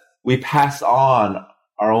because we pass on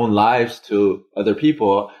our own lives to other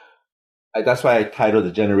people, that's why I titled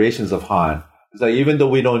the Generations of Han. It's like, even though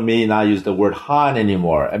we may not use the word Han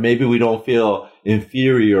anymore, and maybe we don't feel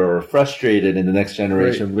inferior or frustrated in the next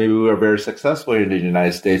generation, right. Maybe we are very successful in the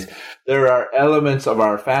United States, there are elements of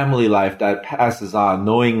our family life that passes on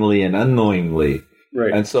knowingly and unknowingly.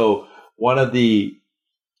 Right. And so one of the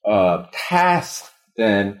tasks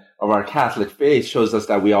then of our Catholic faith shows us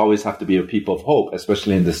that we always have to be a people of hope,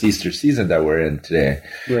 especially in this Easter season that we're in today.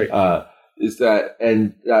 Right. Is that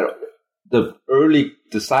the early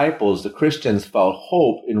disciples, the Christians, felt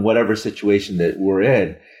hope in whatever situation that we're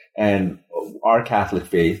in. And our Catholic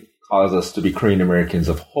faith calls us to be Korean Americans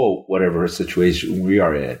of hope, whatever situation we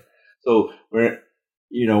are in. So we're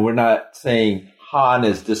not saying Han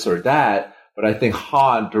is this or that, but I think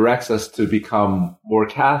Han directs us to become more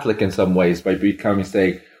Catholic in some ways by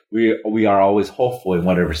saying we are always hopeful in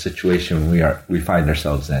whatever situation we find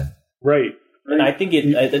ourselves in. Right. And I think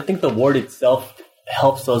the word itself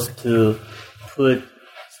helps us to put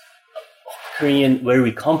Korean, where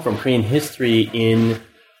we come from, Korean history, in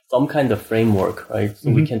some kind of framework, right?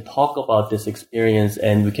 So we can talk about this experience,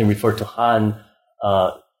 and we can refer to Han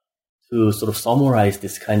to sort of summarize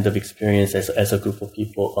this kind of experience as a group of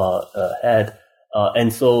people had.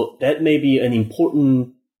 And so that may be an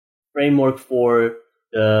important framework for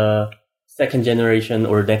the second generation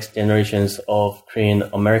or next generations of Korean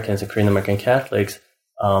Americans and Korean American Catholics,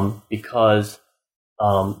 because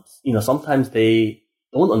sometimes they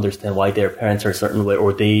don't understand why their parents are a certain way,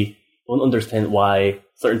 or they don't understand why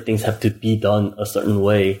certain things have to be done a certain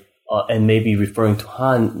way, and maybe referring to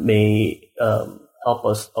Han may help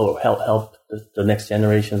us, or help the next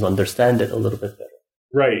generations understand it a little bit better.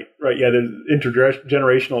 Right. Yeah, the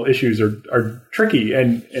intergenerational issues are tricky,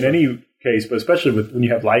 and in any case, but especially when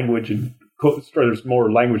you have language and there's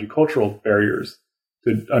more language and cultural barriers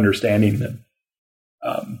to understanding them.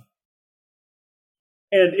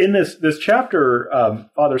 And in this chapter,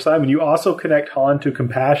 Father Simon, you also connect Han to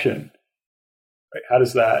compassion. Right? How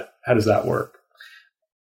does that work?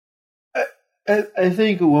 I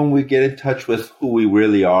think when we get in touch with who we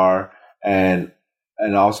really are, and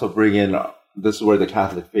also bring in, this is where the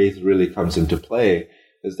Catholic faith really comes into play,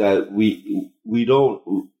 is that we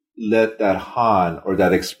don't let that Han, or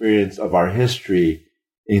that experience of our history,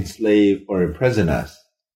 enslave or imprison us.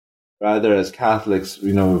 Rather, as Catholics,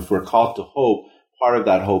 if we're called to hope, part of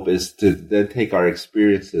that hope is to then take our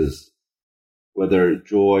experiences, whether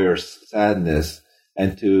joy or sadness,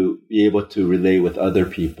 and to be able to relate with other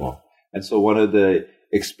people. And so one of the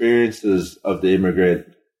experiences of the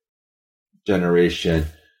immigrant generation,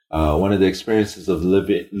 one of the experiences of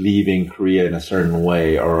leaving Korea in a certain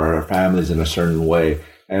way, or our families in a certain way,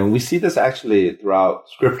 and we see this actually throughout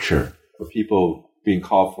Scripture, of people being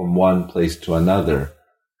called from one place to another,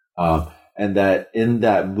 and that in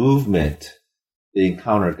that movement, they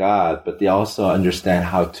encounter God, but they also understand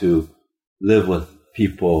how to live with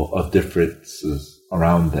people of differences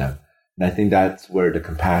around them. And I think that's where the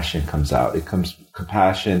compassion comes out. It comes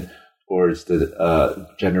compassion towards the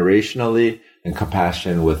generationally, and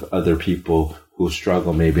compassion with other people who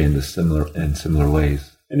struggle maybe in similar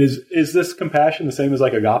ways. And is this compassion the same as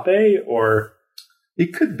like agape, or?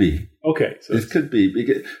 It could be. Okay. So it could be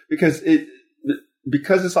because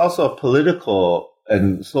it's also a political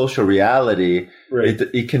and social reality. Right.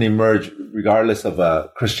 It can emerge regardless of a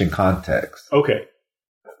Christian context. Okay.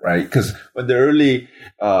 Right? Because when the early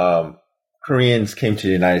Koreans came to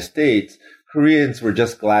the United States, Koreans were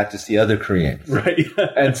just glad to see other Koreans. Right.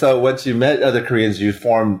 And so once you met other Koreans, you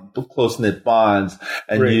formed close-knit bonds,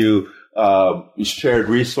 and right. you shared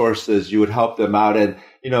resources. You would help them out. And,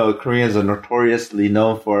 Koreans are notoriously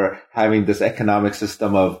known for having this economic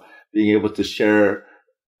system of being able to share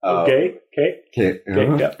to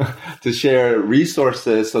share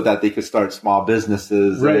resources so that they could start small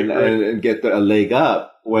businesses, right. And get a leg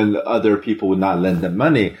up when other people would not lend them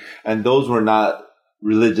money. And those were not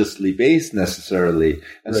religiously based necessarily.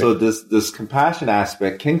 And so this compassion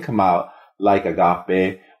aspect can come out like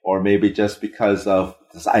agape, or maybe just because of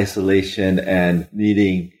this isolation and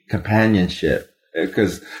needing companionship,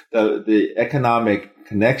 because the economic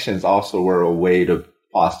connections also were a way to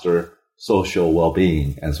foster social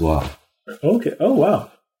well-being as well. Okay. Oh,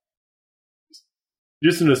 wow.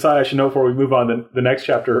 Just an aside, I should know before we move on, the next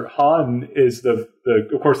chapter, Han is of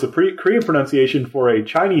course, the Korean pronunciation for a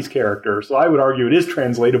Chinese character. So I would argue it is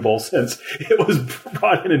translatable since it was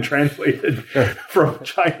brought in and translated from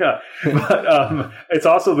China. But it's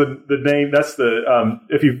also the name. That's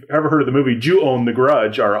if you've ever heard of the movie Ju-on the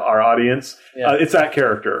Grudge, our audience, it's that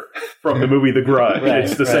character from the movie The Grudge. Right,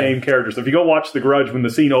 it's the same character. So if you go watch The Grudge, when the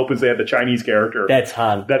scene opens, they have the Chinese character. That's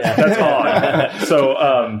Han. That's Han.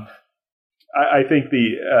 So I think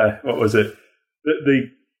what was it?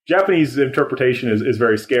 The Japanese interpretation is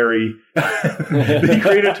very scary. The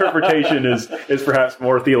Korean interpretation is perhaps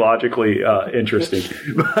more theologically interesting,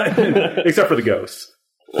 except for the ghosts.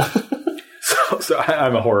 So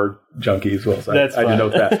I'm a horror junkie as well. So I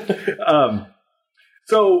denote that.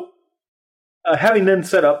 Having then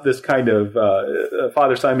set up this kind of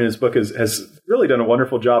Father Simon in his book has really done a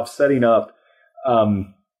wonderful job setting up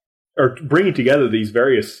or bringing together these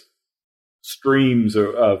various streams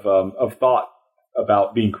of thought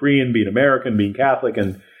about being Korean, being American, being Catholic,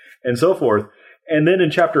 and so forth. And then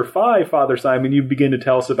in chapter 5, Father Simon, you begin to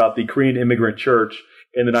tell us about the Korean immigrant church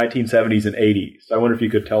in the 1970s and 80s. So I wonder if you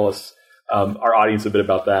could tell us, our audience, a bit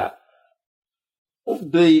about that.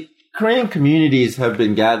 The Korean communities have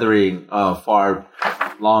been gathering far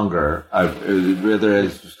longer, whether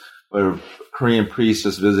it's where Korean priests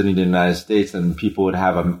just visiting the United States and people would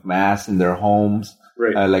have a mass in their homes.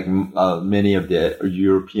 Right. Like many of the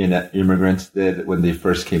European immigrants did when they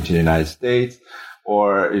first came to the United States,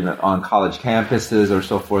 or on college campuses or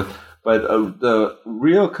so forth. But the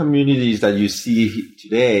real communities that you see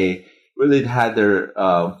today really had their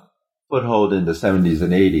foothold in the 70s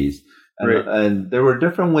and 80s. And there were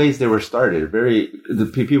different ways they were started.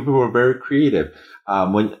 The people were very creative.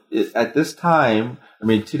 At this time,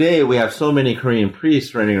 today we have so many Korean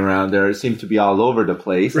priests running around there. It seemed to be all over the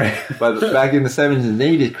place. Right. But back in the 70s and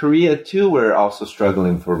 80s, Korea too were also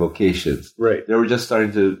struggling for vocations. Right. They were just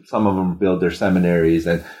starting to, some of them build their seminaries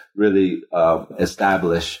and really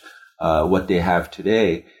establish what they have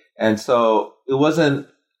today. And so it wasn't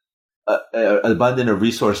abundant of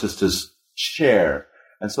resources to share.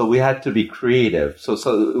 And so we had to be creative. So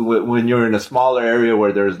when you're in a smaller area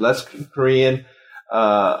where there's less Korean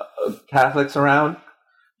Catholics around,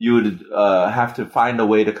 you would have to find a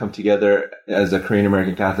way to come together as a Korean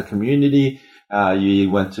American Catholic community.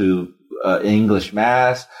 You went to English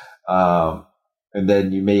Mass, and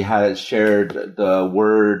then you may have shared the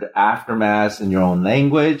word after Mass in your own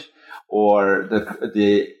language, or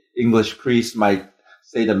the English priest might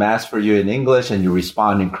say the Mass for you in English and you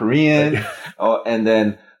respond in Korean. And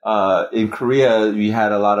then in Korea, we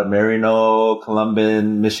had a lot of Marino,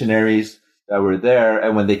 Columban missionaries that were there.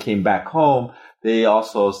 And when they came back home, they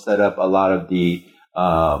also set up a lot of the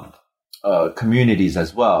communities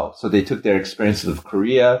as well. So they took their experiences of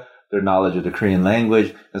Korea, their knowledge of the Korean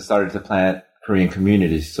language, and started to plant Korean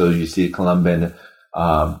communities. So you see Columban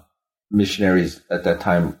missionaries at that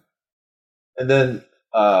time. And then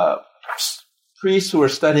priests who were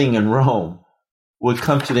studying in Rome would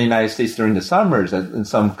come to the United States during the summers in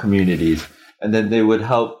some communities, and then they would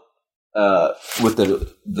help with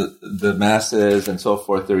the masses and so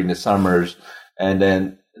forth during the summers. And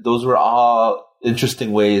then those were all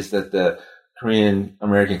interesting ways that the Korean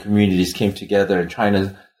American communities came together and trying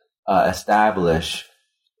to establish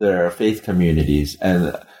their faith communities.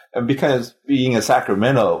 And because being a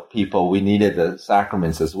Sacramento people, we needed the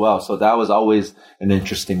sacraments as well. So that was always an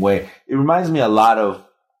interesting way. It reminds me a lot of,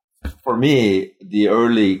 for me, the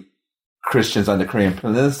early Christians on the Korean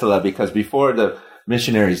Peninsula, because before the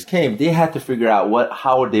missionaries came, they had to figure out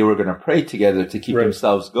how they were going to pray together to keep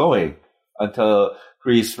themselves going until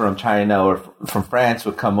priests from China or from France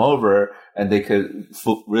would come over and they could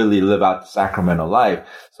really live out the sacramental life.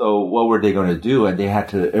 So what were they going to do? And they had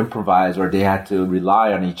to improvise, or they had to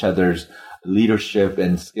rely on each other's leadership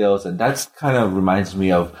and skills. And that's kind of reminds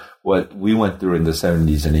me of what we went through in the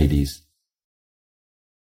 70s and 80s.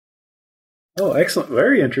 Oh, excellent.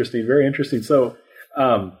 Very interesting. Very interesting. So,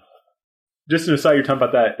 just an aside, you're talking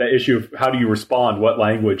about that issue of how do you respond, what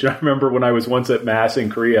language. I remember when I was once at Mass in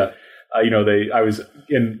Korea, I was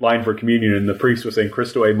in line for communion, and the priest was saying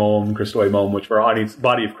Christoe Mom, which for our audience,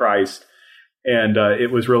 body of Christ. And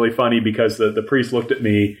it was really funny because the priest looked at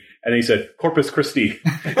me And he said, Corpus Christi.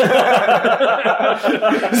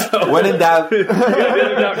 So, when in doubt.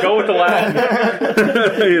 Go with the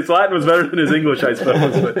Latin. His Latin was better than his English, I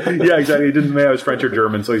suppose. But yeah, exactly. He didn't know I was French or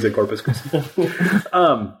German, so he said Corpus Christi.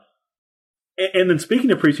 And then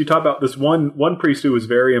speaking of priests, you talk about this one priest who was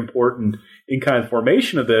very important in kind of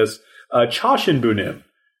formation of this, Choshin Bunim.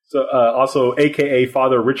 So, also AKA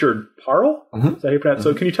Father Richard Parle. Mm-hmm. Is that how you pronounce it?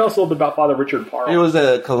 So can you tell us a little bit about Father Richard Parle? He was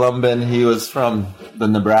a Columban. He was from the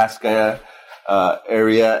Nebraska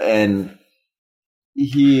area, and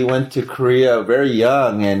he went to Korea very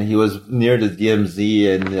young, and he was near the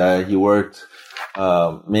DMZ, and he worked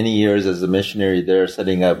many years as a missionary there,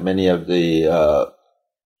 setting up many of the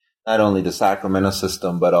not only the sacramental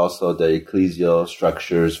system, but also the ecclesial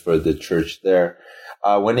structures for the church there.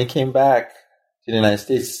 When he came back to the United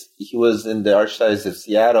States, he was in the Archdiocese of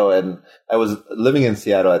Seattle, and I was living in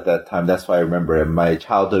Seattle at that time. That's why I remember him. My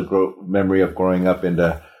childhood memory of growing up in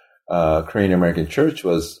the Korean American Church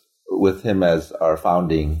was with him as our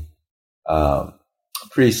founding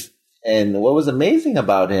priest. And what was amazing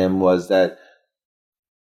about him was that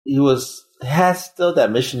he has still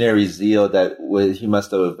that missionary zeal that he must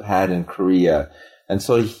have had in Korea. And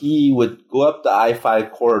so he would go up the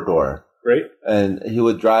I-5 corridor. Right. And he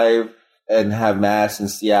would drive and have Mass in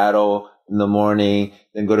Seattle in the morning,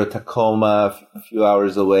 then go to Tacoma a few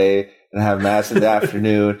hours away and have Mass in the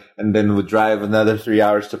afternoon, and then would drive another 3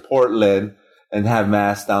 hours to Portland and have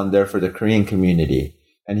Mass down there for the Korean community.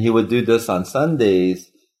 And he would do this on Sundays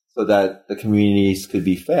so that the communities could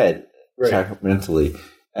be fed sacramentally.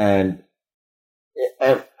 And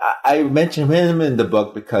I mention him in the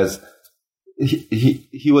book because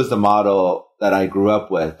he was the model that I grew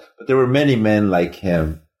up with. But there were many men like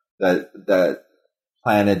him that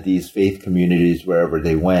planted these faith communities wherever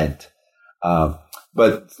they went.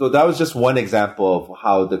 But so that was just one example of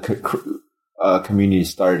how the community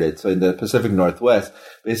started. So in the Pacific Northwest,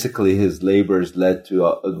 basically his labors led to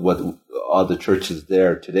what all the churches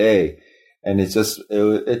there today. And it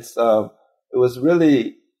was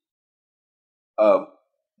really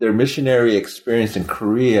their missionary experience in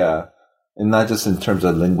Korea, and not just in terms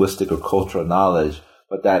of linguistic or cultural knowledge,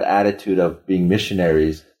 but that attitude of being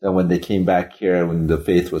missionaries, that when they came back here, when the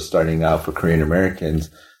faith was starting out for Korean Americans,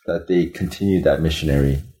 that they continued that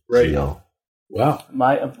missionary zeal. Wow.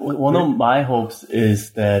 One of my hopes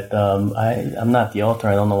is that I'm not the author.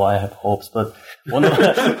 I don't know why I have hopes, but one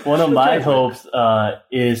of my hopes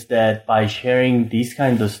is that by sharing these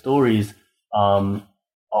kinds of stories,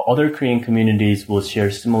 other Korean communities will share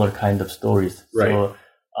similar kind of stories. Right. So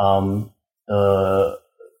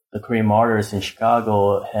the Korean martyrs in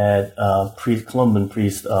Chicago had Columban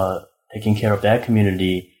priests taking care of that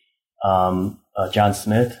community. John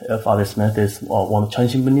Smith, Father Smith is one of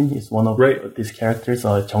Chonshinbunim is one of these characters.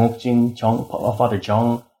 Jongokjin, Father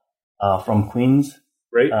Jong from Queens,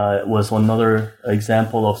 was another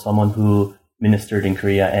example of someone who ministered in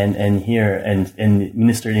Korea and here and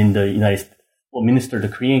ministered in the United States. Ministered the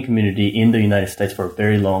Korean community in the United States for a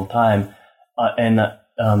very long time.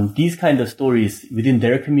 These kind of stories within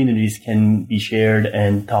their communities can be shared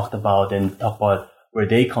and talk about where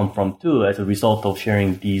they come from too, as a result of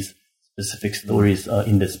sharing these specific stories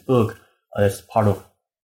in this book. That's part of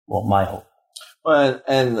my hope. Well,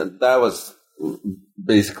 and that was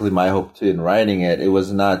basically my hope too in writing it. It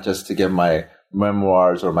was not just to get my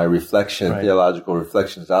memoirs or my theological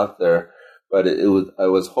reflections out there, but I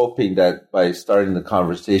was hoping that by starting the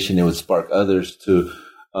conversation, it would spark others to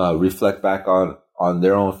reflect back on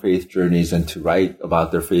their own faith journeys and to write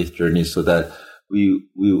about their faith journeys, so that we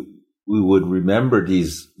would remember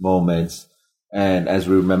these moments. And as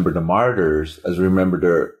we remember the martyrs, as we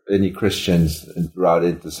remember any Christians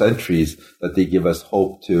throughout the centuries, that they give us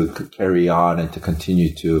hope to carry on and to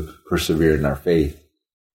continue to persevere in our faith.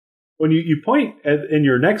 When you point in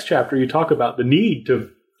your next chapter, you talk about the need to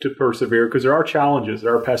persevere, because there are challenges,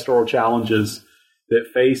 there are pastoral challenges that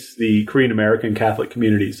face the Korean American Catholic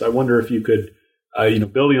community. So I wonder if you could,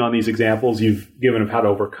 building on these examples you've given of how to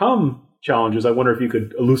overcome challenges, I wonder if you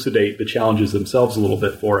could elucidate the challenges themselves a little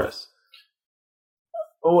bit for us.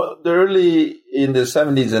 Well, early in the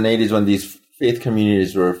 70s and 80s, when these faith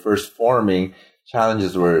communities were first forming,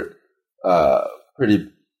 challenges were pretty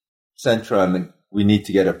central, and we need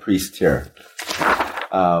to get a priest here.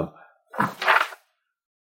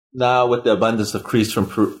 Now, with the abundance of priests from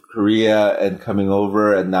Korea and coming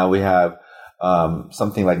over, and now we have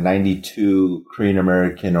something like 92 Korean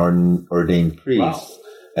American ordained priests. Wow.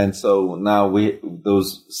 And so now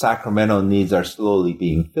those sacramental needs are slowly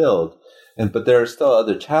being filled. But there are still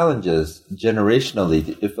other challenges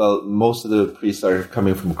generationally. If most of the priests are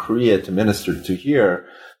coming from Korea to minister to here,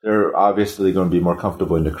 they're obviously going to be more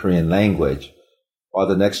comfortable in the Korean language, while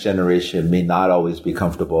the next generation may not always be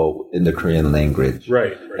comfortable in the Korean language.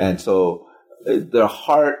 Right. And so the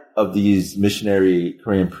heart of these missionary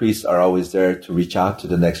Korean priests are always there to reach out to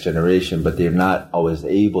the next generation, but they're not always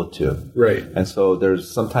able to. Right. And so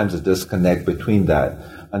there's sometimes a disconnect between that.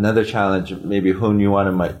 Another challenge, maybe Hoon, you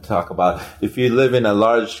might talk about, if you live in a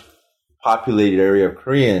large populated area of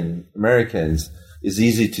Korean Americans, it's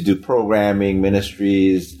easy to do programming,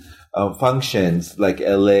 ministries, functions like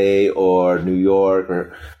LA or New York,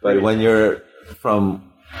 but when you're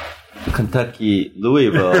from Kentucky,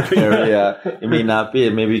 Louisville area, it may not be.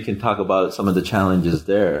 Maybe you can talk about some of the challenges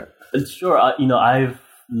there. Sure. I've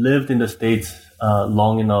lived in the States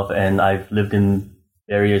long enough, and I've lived in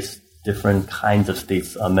various different kinds of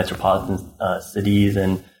states, metropolitan cities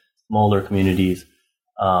and smaller communities.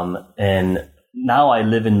 And now I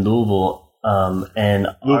live in Louisville.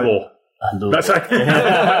 Louisville. Louisville. That's like,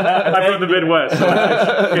 I'm from the Midwest, so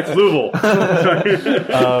it's Louisville.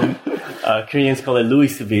 Koreans call it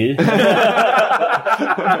Louisville.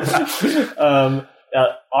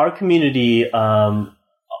 Our community,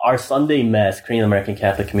 our Sunday Mass, Korean American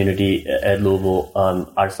Catholic community at Louisville,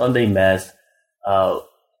 our Sunday Mass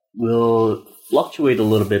will fluctuate a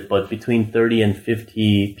little bit, but between 30 and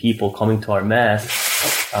 50 people coming to our Mass.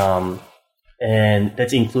 And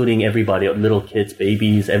that's including everybody, little kids,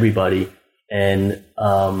 babies, everybody. And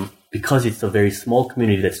because it's a very small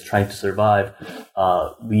community that's trying to survive,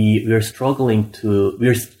 we're struggling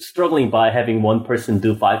by having one person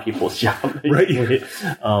do 5 people's job. Right.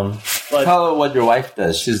 But tell her what your wife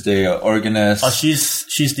does. She's the organist.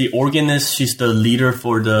 She's the organist. She's the leader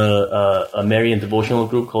for the Marian devotional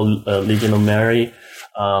group called Legion of Mary.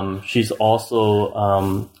 She's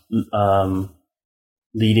also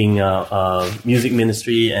leading music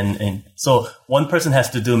ministry, and so one person has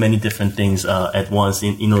to do many different things at once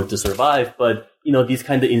in order to survive. But these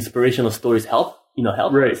kind of inspirational stories help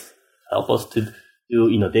us to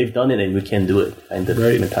do. They've done it, and we can do it. Kind of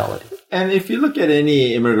mentality. And if you look at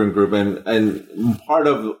any immigrant group, and part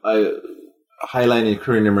of highlighting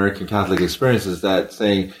Korean American Catholic experience is that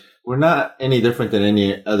saying we're not any different than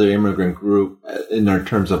any other immigrant group in our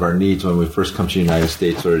terms of our needs when we first come to the United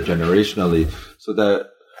States or generationally. So that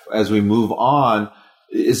as we move on,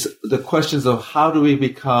 is the questions of how do we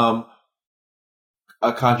become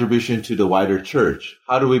a contribution to the wider church?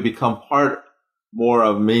 How do we become more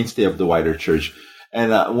of a mainstay of the wider church?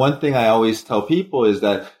 And one thing I always tell people is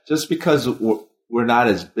that just because we're not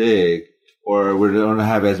as big or we don't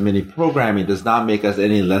have as many programming does not make us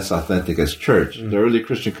any less authentic as church. Mm-hmm. The early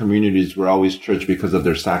Christian communities were always church because of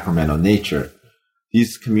their sacramental nature.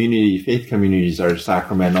 These faith communities are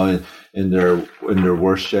sacramental in their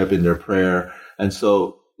worship, in their prayer. And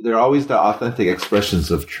so they're always the authentic expressions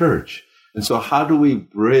of church. And so how do we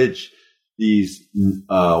bridge these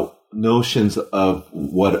notions of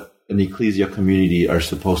what an ecclesia community are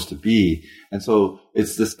supposed to be? And so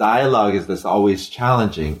it's this dialogue that's always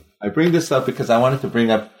challenging. I bring this up because I wanted to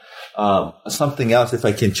bring up something else, if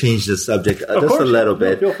I can change the subject just a little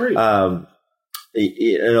bit. Feel free.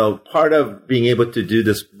 Part of being able to do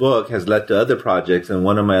this book has led to other projects, and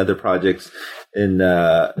one of my other projects in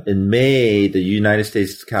May, the United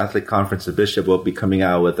States Catholic Conference of Bishops will be coming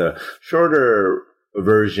out with a shorter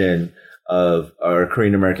version of our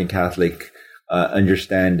Korean American Catholic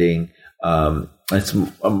understanding. It's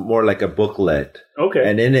more like a booklet. Okay.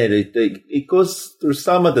 And in it goes through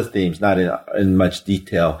some of the themes, not in much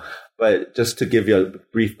detail, but just to give you a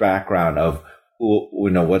brief background of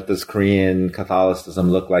what does Korean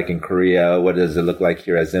Catholicism look like in Korea? What does it look like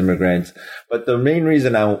here as immigrants? But the main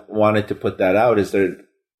reason I wanted to put that out is there are a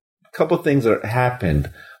couple of things that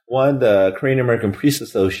happened. One, the Korean American Priests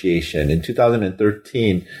Association in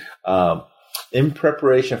 2013, in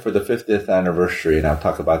preparation for the 50th anniversary, and I'll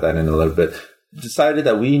talk about that in a little bit, decided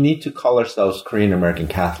that we need to call ourselves Korean American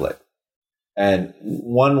Catholic. And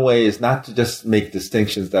one way is not to just make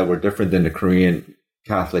distinctions that were different than the Korean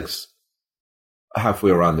Catholics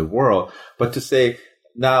halfway around the world, but to say,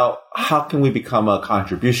 now, how can we become a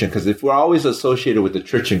contribution? Because if we're always associated with the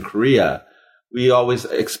church in Korea, we always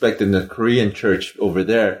expect in the Korean church over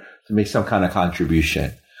there to make some kind of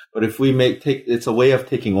contribution. But if we it's a way of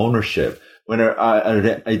taking ownership. When we're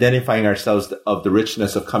identifying ourselves of the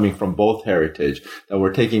richness of coming from both heritage, that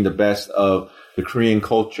we're taking the best of the Korean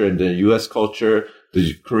culture and the U.S. culture,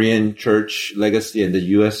 the Korean church legacy and the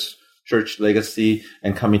U.S. church legacy,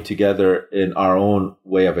 and coming together in our own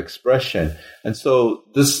way of expression. And so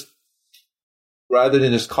this, rather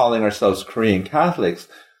than just calling ourselves Korean Catholics,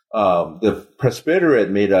 the presbyterate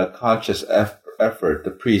made a conscious effort,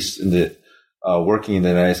 the priests in the working in the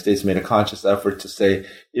United States, made a conscious effort to say,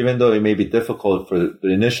 even though it may be difficult for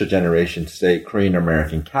the initial generation to say Korean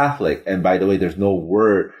American Catholic, and by the way, there's no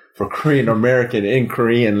word for Korean American in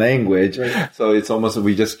Korean language, right. So it's almost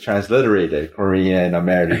we just transliterated Korean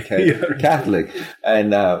American Catholic,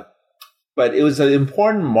 and but it was an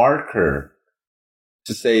important marker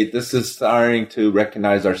to say this is starting to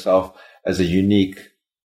recognize ourselves as a unique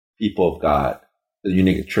people of God, a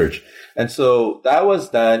unique church. And so that was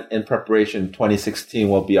done in preparation. 2016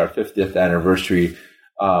 will be our 50th anniversary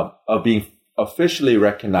of being officially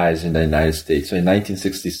recognized in the United States. So in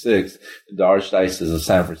 1966, the Archdiocese of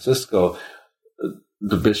San Francisco,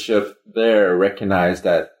 the bishop there recognized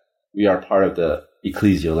that we are part of the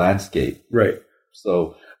ecclesial landscape. Right.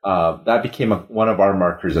 So that became one of our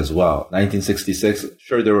markers as well. 1966,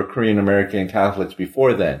 sure, there were Korean American Catholics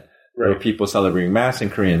before then. There were people celebrating Mass in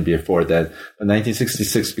Korean before that. But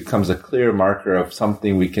 1966 becomes a clear marker of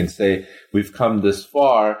something we can say, we've come this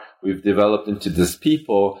far, we've developed into this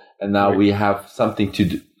people, and now we have something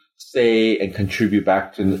to say and contribute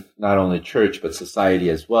back to not only church, but society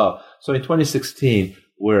as well. So in 2016,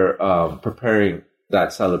 we're preparing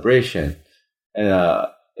that celebration. And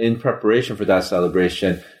in preparation for that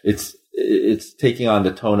celebration, it's taking on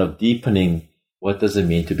the tone of deepening what does it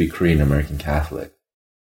mean to be Korean American Catholic.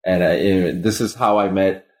 And this is how I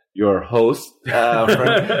met your host,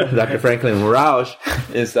 Dr. Franklin Rausch.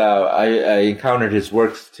 I encountered his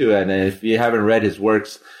works too, and if you haven't read his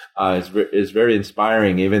works, it's very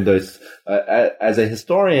inspiring. Even though it's as a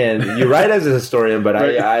historian, you write as a historian, but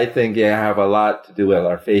I think you have a lot to do with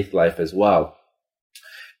our faith life as well.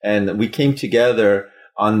 And we came together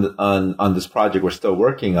on this project we're still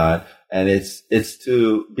working on, and it's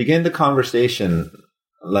to begin the conversation.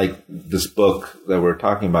 Like this book that we're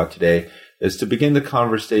talking about today, is to begin the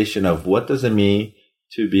conversation of what does it mean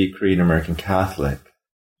to be Korean American Catholic,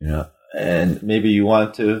 and maybe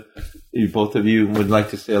both of you would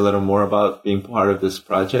like to say a little more about being part of this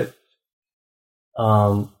project.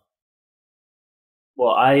 Well,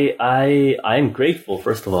 I'm grateful,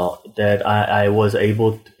 first of all, that I was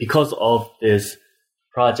able to, because of this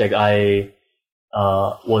project, I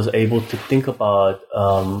was able to think about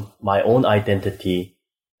my own identity.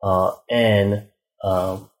 And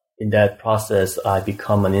in that process, I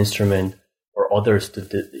become an instrument for others to,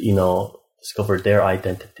 discover their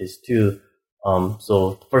identities too.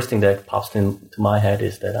 So the first thing that pops into my head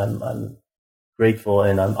is that I'm grateful,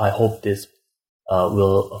 and I hope this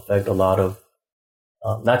will affect a lot of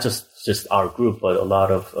not just our group, but a lot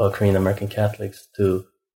of Korean American Catholics to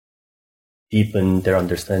deepen their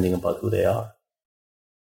understanding about who they are.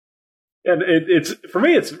 And it's for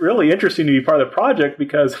me, it's really interesting to be part of the project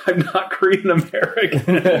because I'm not Korean American,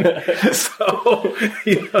 so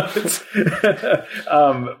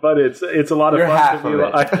but it's a lot of You're fun half to be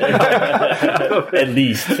of it. At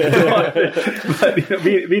least. But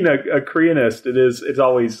being a Koreanist, it's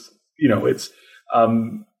always it's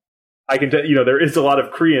I can tell there is a lot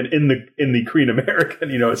of Korean in the Korean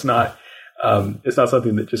American. It's not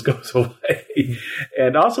something that just goes away.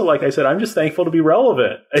 And also, like I said, I'm just thankful to be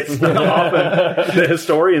relevant. It's not often the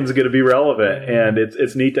historian's going to be relevant. And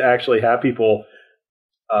it's neat to actually have people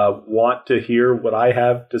want to hear what I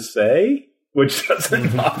have to say, which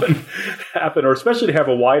doesn't often happen, or especially to have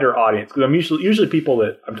a wider audience. Because I'm usually people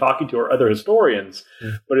that I'm talking to are other historians,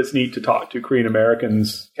 but it's neat to talk to Korean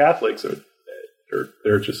Americans, Catholics, or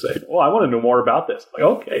they're just saying, "Oh, I want to know more about this." I'm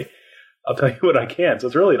like, okay. I'll tell you what I can. So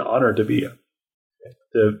it's really an honor to be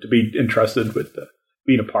entrusted with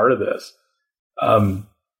being a part of this. Well,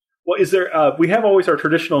 is there? We have always our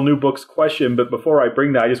traditional new books question, but before I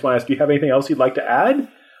bring that, I just want to ask: do you have anything else you'd like to add,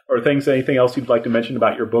 or anything else you'd like to mention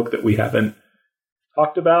about your book that we haven't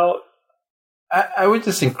talked about? I would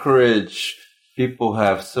just encourage people who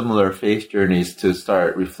have similar faith journeys to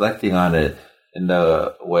start reflecting on it in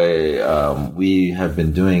the way we have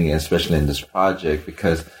been doing, especially in this project,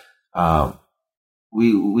 because.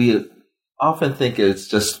 We often think it's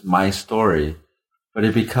just my story, but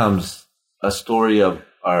it becomes a story of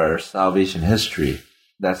our salvation history.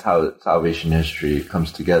 That's how salvation history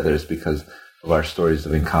comes together, is because of our stories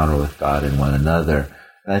of encounter with God and one another.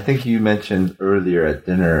 And I think you mentioned earlier at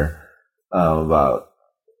dinner or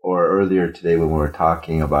earlier today when we were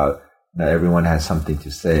talking about everyone has something to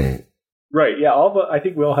say. Right. Yeah. I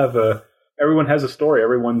think we'll have everyone has a story.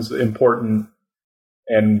 Everyone's important.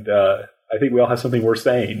 And I think we all have something we're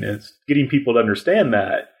saying. And it's getting people to understand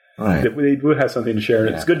that they would have something to share.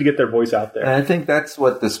 And it's good to get their voice out there. And I think that's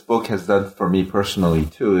what this book has done for me personally,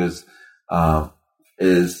 too, is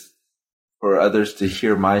for others to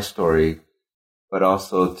hear my story, but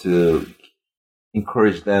also to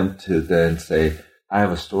encourage them to then say, I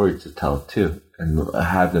have a story to tell too, and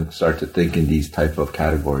have them start to think in these type of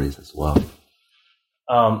categories as well.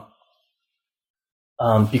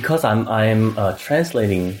 Because I'm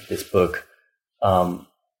translating this book, I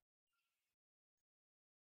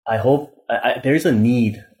hope there is a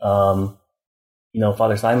need.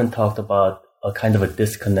 Father Simon talked about a kind of a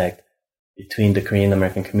disconnect between the Korean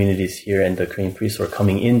American communities here and the Korean priests who are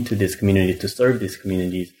coming into this community to serve these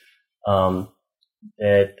communities. I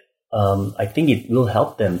think it will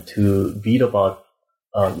help them to read about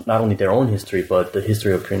not only their own history, but the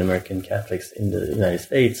history of Korean American Catholics in the United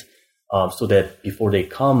States, so that before they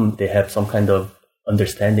come, they have some kind of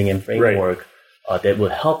understanding and framework that will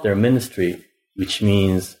help their ministry, which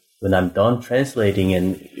means when I'm done translating,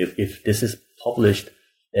 and if this is published,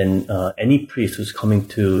 then any priest who's coming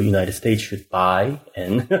to the United States should buy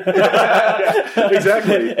and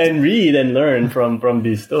exactly and read and learn from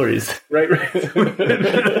these stories. Right.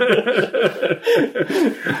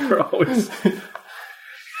 We're always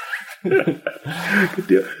good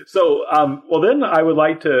deal. So, well, then I would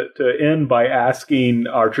like to end by asking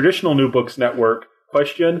our traditional New Books Network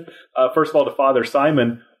question. First of all, to Father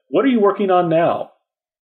Simon, what are you working on now?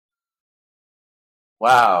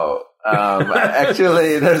 Wow.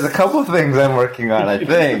 Actually, there's a couple of things I'm working on, I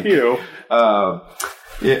think.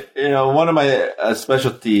 One of my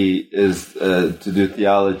specialty is to do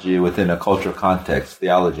theology within a cultural context,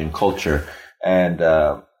 theology and culture. And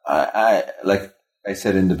I like I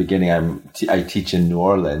said in the beginning, I teach in New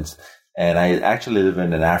Orleans, and I actually live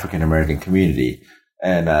in an African American community.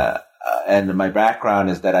 And my background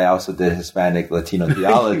is that I also did Hispanic Latino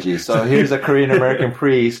theology. So here's a Korean American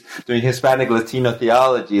priest doing Hispanic Latino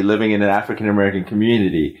theology, living in an African American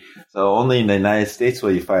community. So only in the United States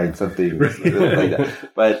will you find something like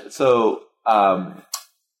that. But so I'm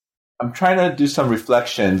trying to do some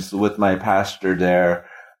reflections with my pastor there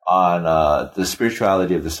on the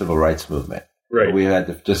spirituality of the civil rights movement. Right. We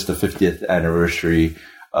had just the 50th anniversary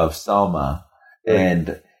of Selma, right.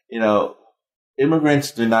 And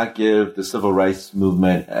immigrants do not give the civil rights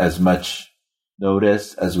movement as much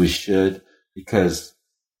notice as we should, because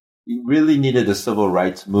we really needed the civil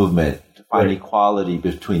rights movement to find equality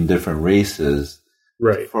between different races,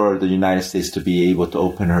 for the United States to be able to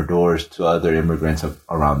open her doors to other immigrants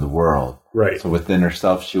around the world. Right. So within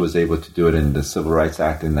herself, she was able to do it in the Civil Rights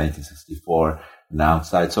Act in 1964 and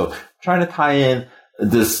outside. So trying to tie in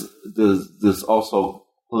this also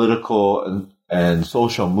political and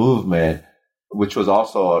social movement, which was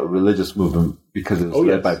also a religious movement because it was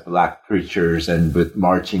led by Black preachers and with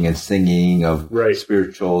marching and singing of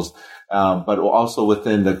spirituals, but also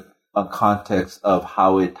within the context of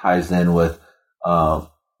how it ties in with the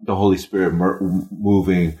Holy Spirit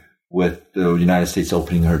moving with the United States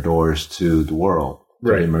opening her doors to the world,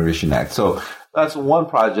 the Immigration Act. So that's one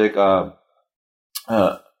project.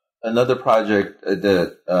 Another project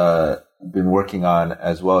that I've been working on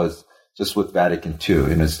as well as just with Vatican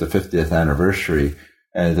II, and it's the 50th anniversary,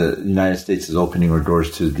 and the United States is opening her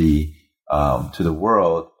doors to the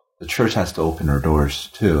world. The church has to open her doors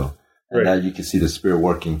too, and that you can see the Spirit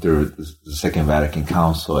working through the Second Vatican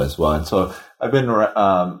Council as well. And so I've been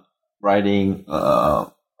writing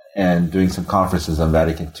and doing some conferences on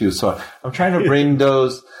Vatican II. So I'm trying to bring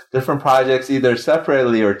those different projects either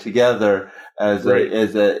separately or together as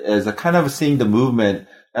a kind of seeing the movement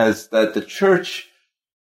as that the church.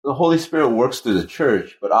 The Holy Spirit works through the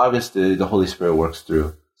church, but obviously the Holy Spirit works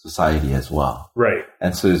through society as well. Right.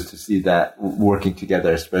 And so to see that working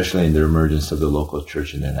together, especially in the emergence of the local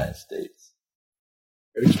church in the United States.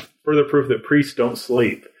 It's further proof that priests don't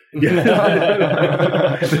sleep.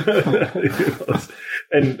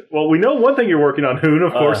 And, well, we know one thing you're working on, Hoon,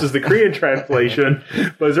 of course, is the Korean translation.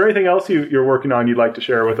 But is there anything else you're working on you'd like to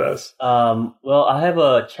share with us? Well, I have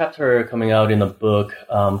a chapter coming out in a book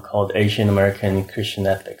called Asian American Christian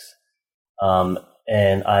Ethics.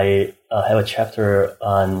 And I have a chapter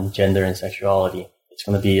on gender and sexuality. It's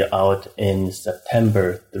going to be out in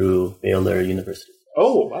September through Baylor University.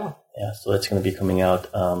 Oh, wow. Yeah, so it's going to be coming out,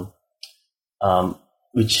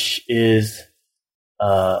 which is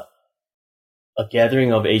a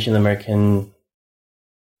gathering of Asian American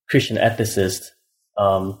Christian ethicists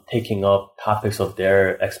taking up topics of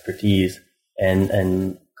their expertise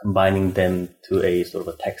and combining them to a sort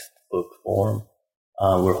of a textbook form.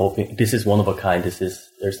 We're hoping this is one of a kind.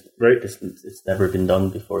 It's never been done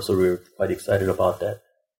before, so we're quite excited about that.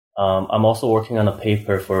 I'm also working on a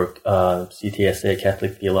paper for CTSA,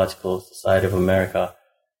 Catholic Theological Society of America,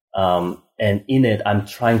 and in it, I'm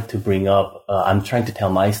trying to tell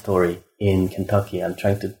my story in Kentucky. I'm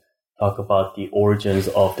trying to talk about the origins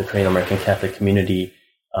of the Korean American Catholic community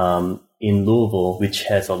in Louisville, which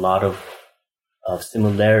has a lot of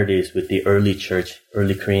similarities with the early church,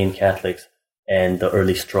 early Korean Catholics, and the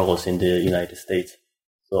early struggles in the United States.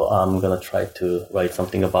 So I'm going to try to write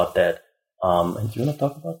something about that. And do you want to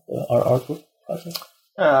talk about our artwork project?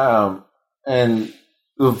 And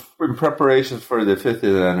in preparation for the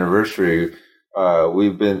 50th anniversary,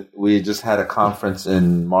 we just had a conference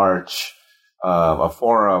in March, a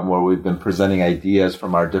forum where we've been presenting ideas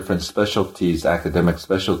from our different specialties, academic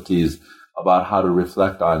specialties, about how to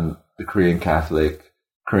reflect on the Korean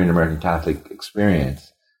American Catholic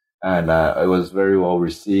experience. And it was very well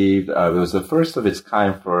received. It was the first of its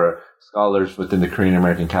kind for scholars within the Korean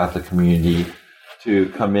American Catholic community to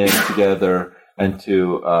come in together and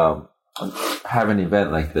to have an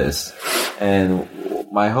event like this. And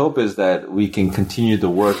my hope is that we can continue the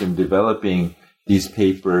work in developing these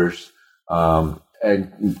papers and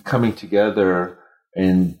coming together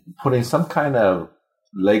and putting some kind of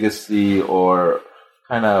legacy or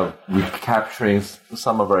kind of recapturing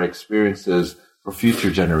some of our experiences for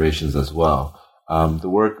future generations as well. The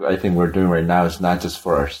work I think we're doing right now is not just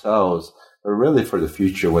for ourselves, but really for the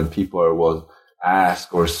future when people will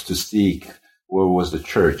ask or to seek, where was the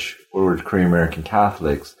church? Where were the Korean American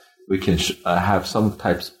Catholics? We can have some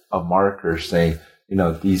types of markers saying,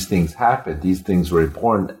 these things happened. These things were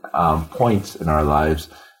important points in our lives.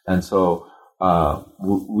 And so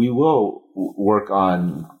we will work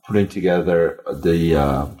on putting together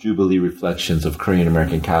the Jubilee Reflections of Korean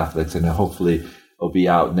American Catholics, and hopefully it'll be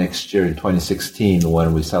out next year in 2016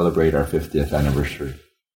 when we celebrate our 50th anniversary.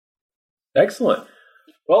 Excellent.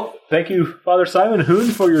 Well, thank you, Father Simon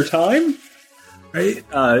Hoon, for your time. Right?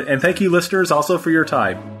 And thank you, listeners, also for your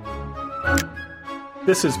time.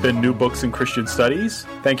 This has been New Books in Christian Studies.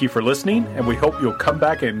 Thank you for listening, and we hope you'll come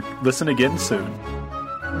back and listen again soon.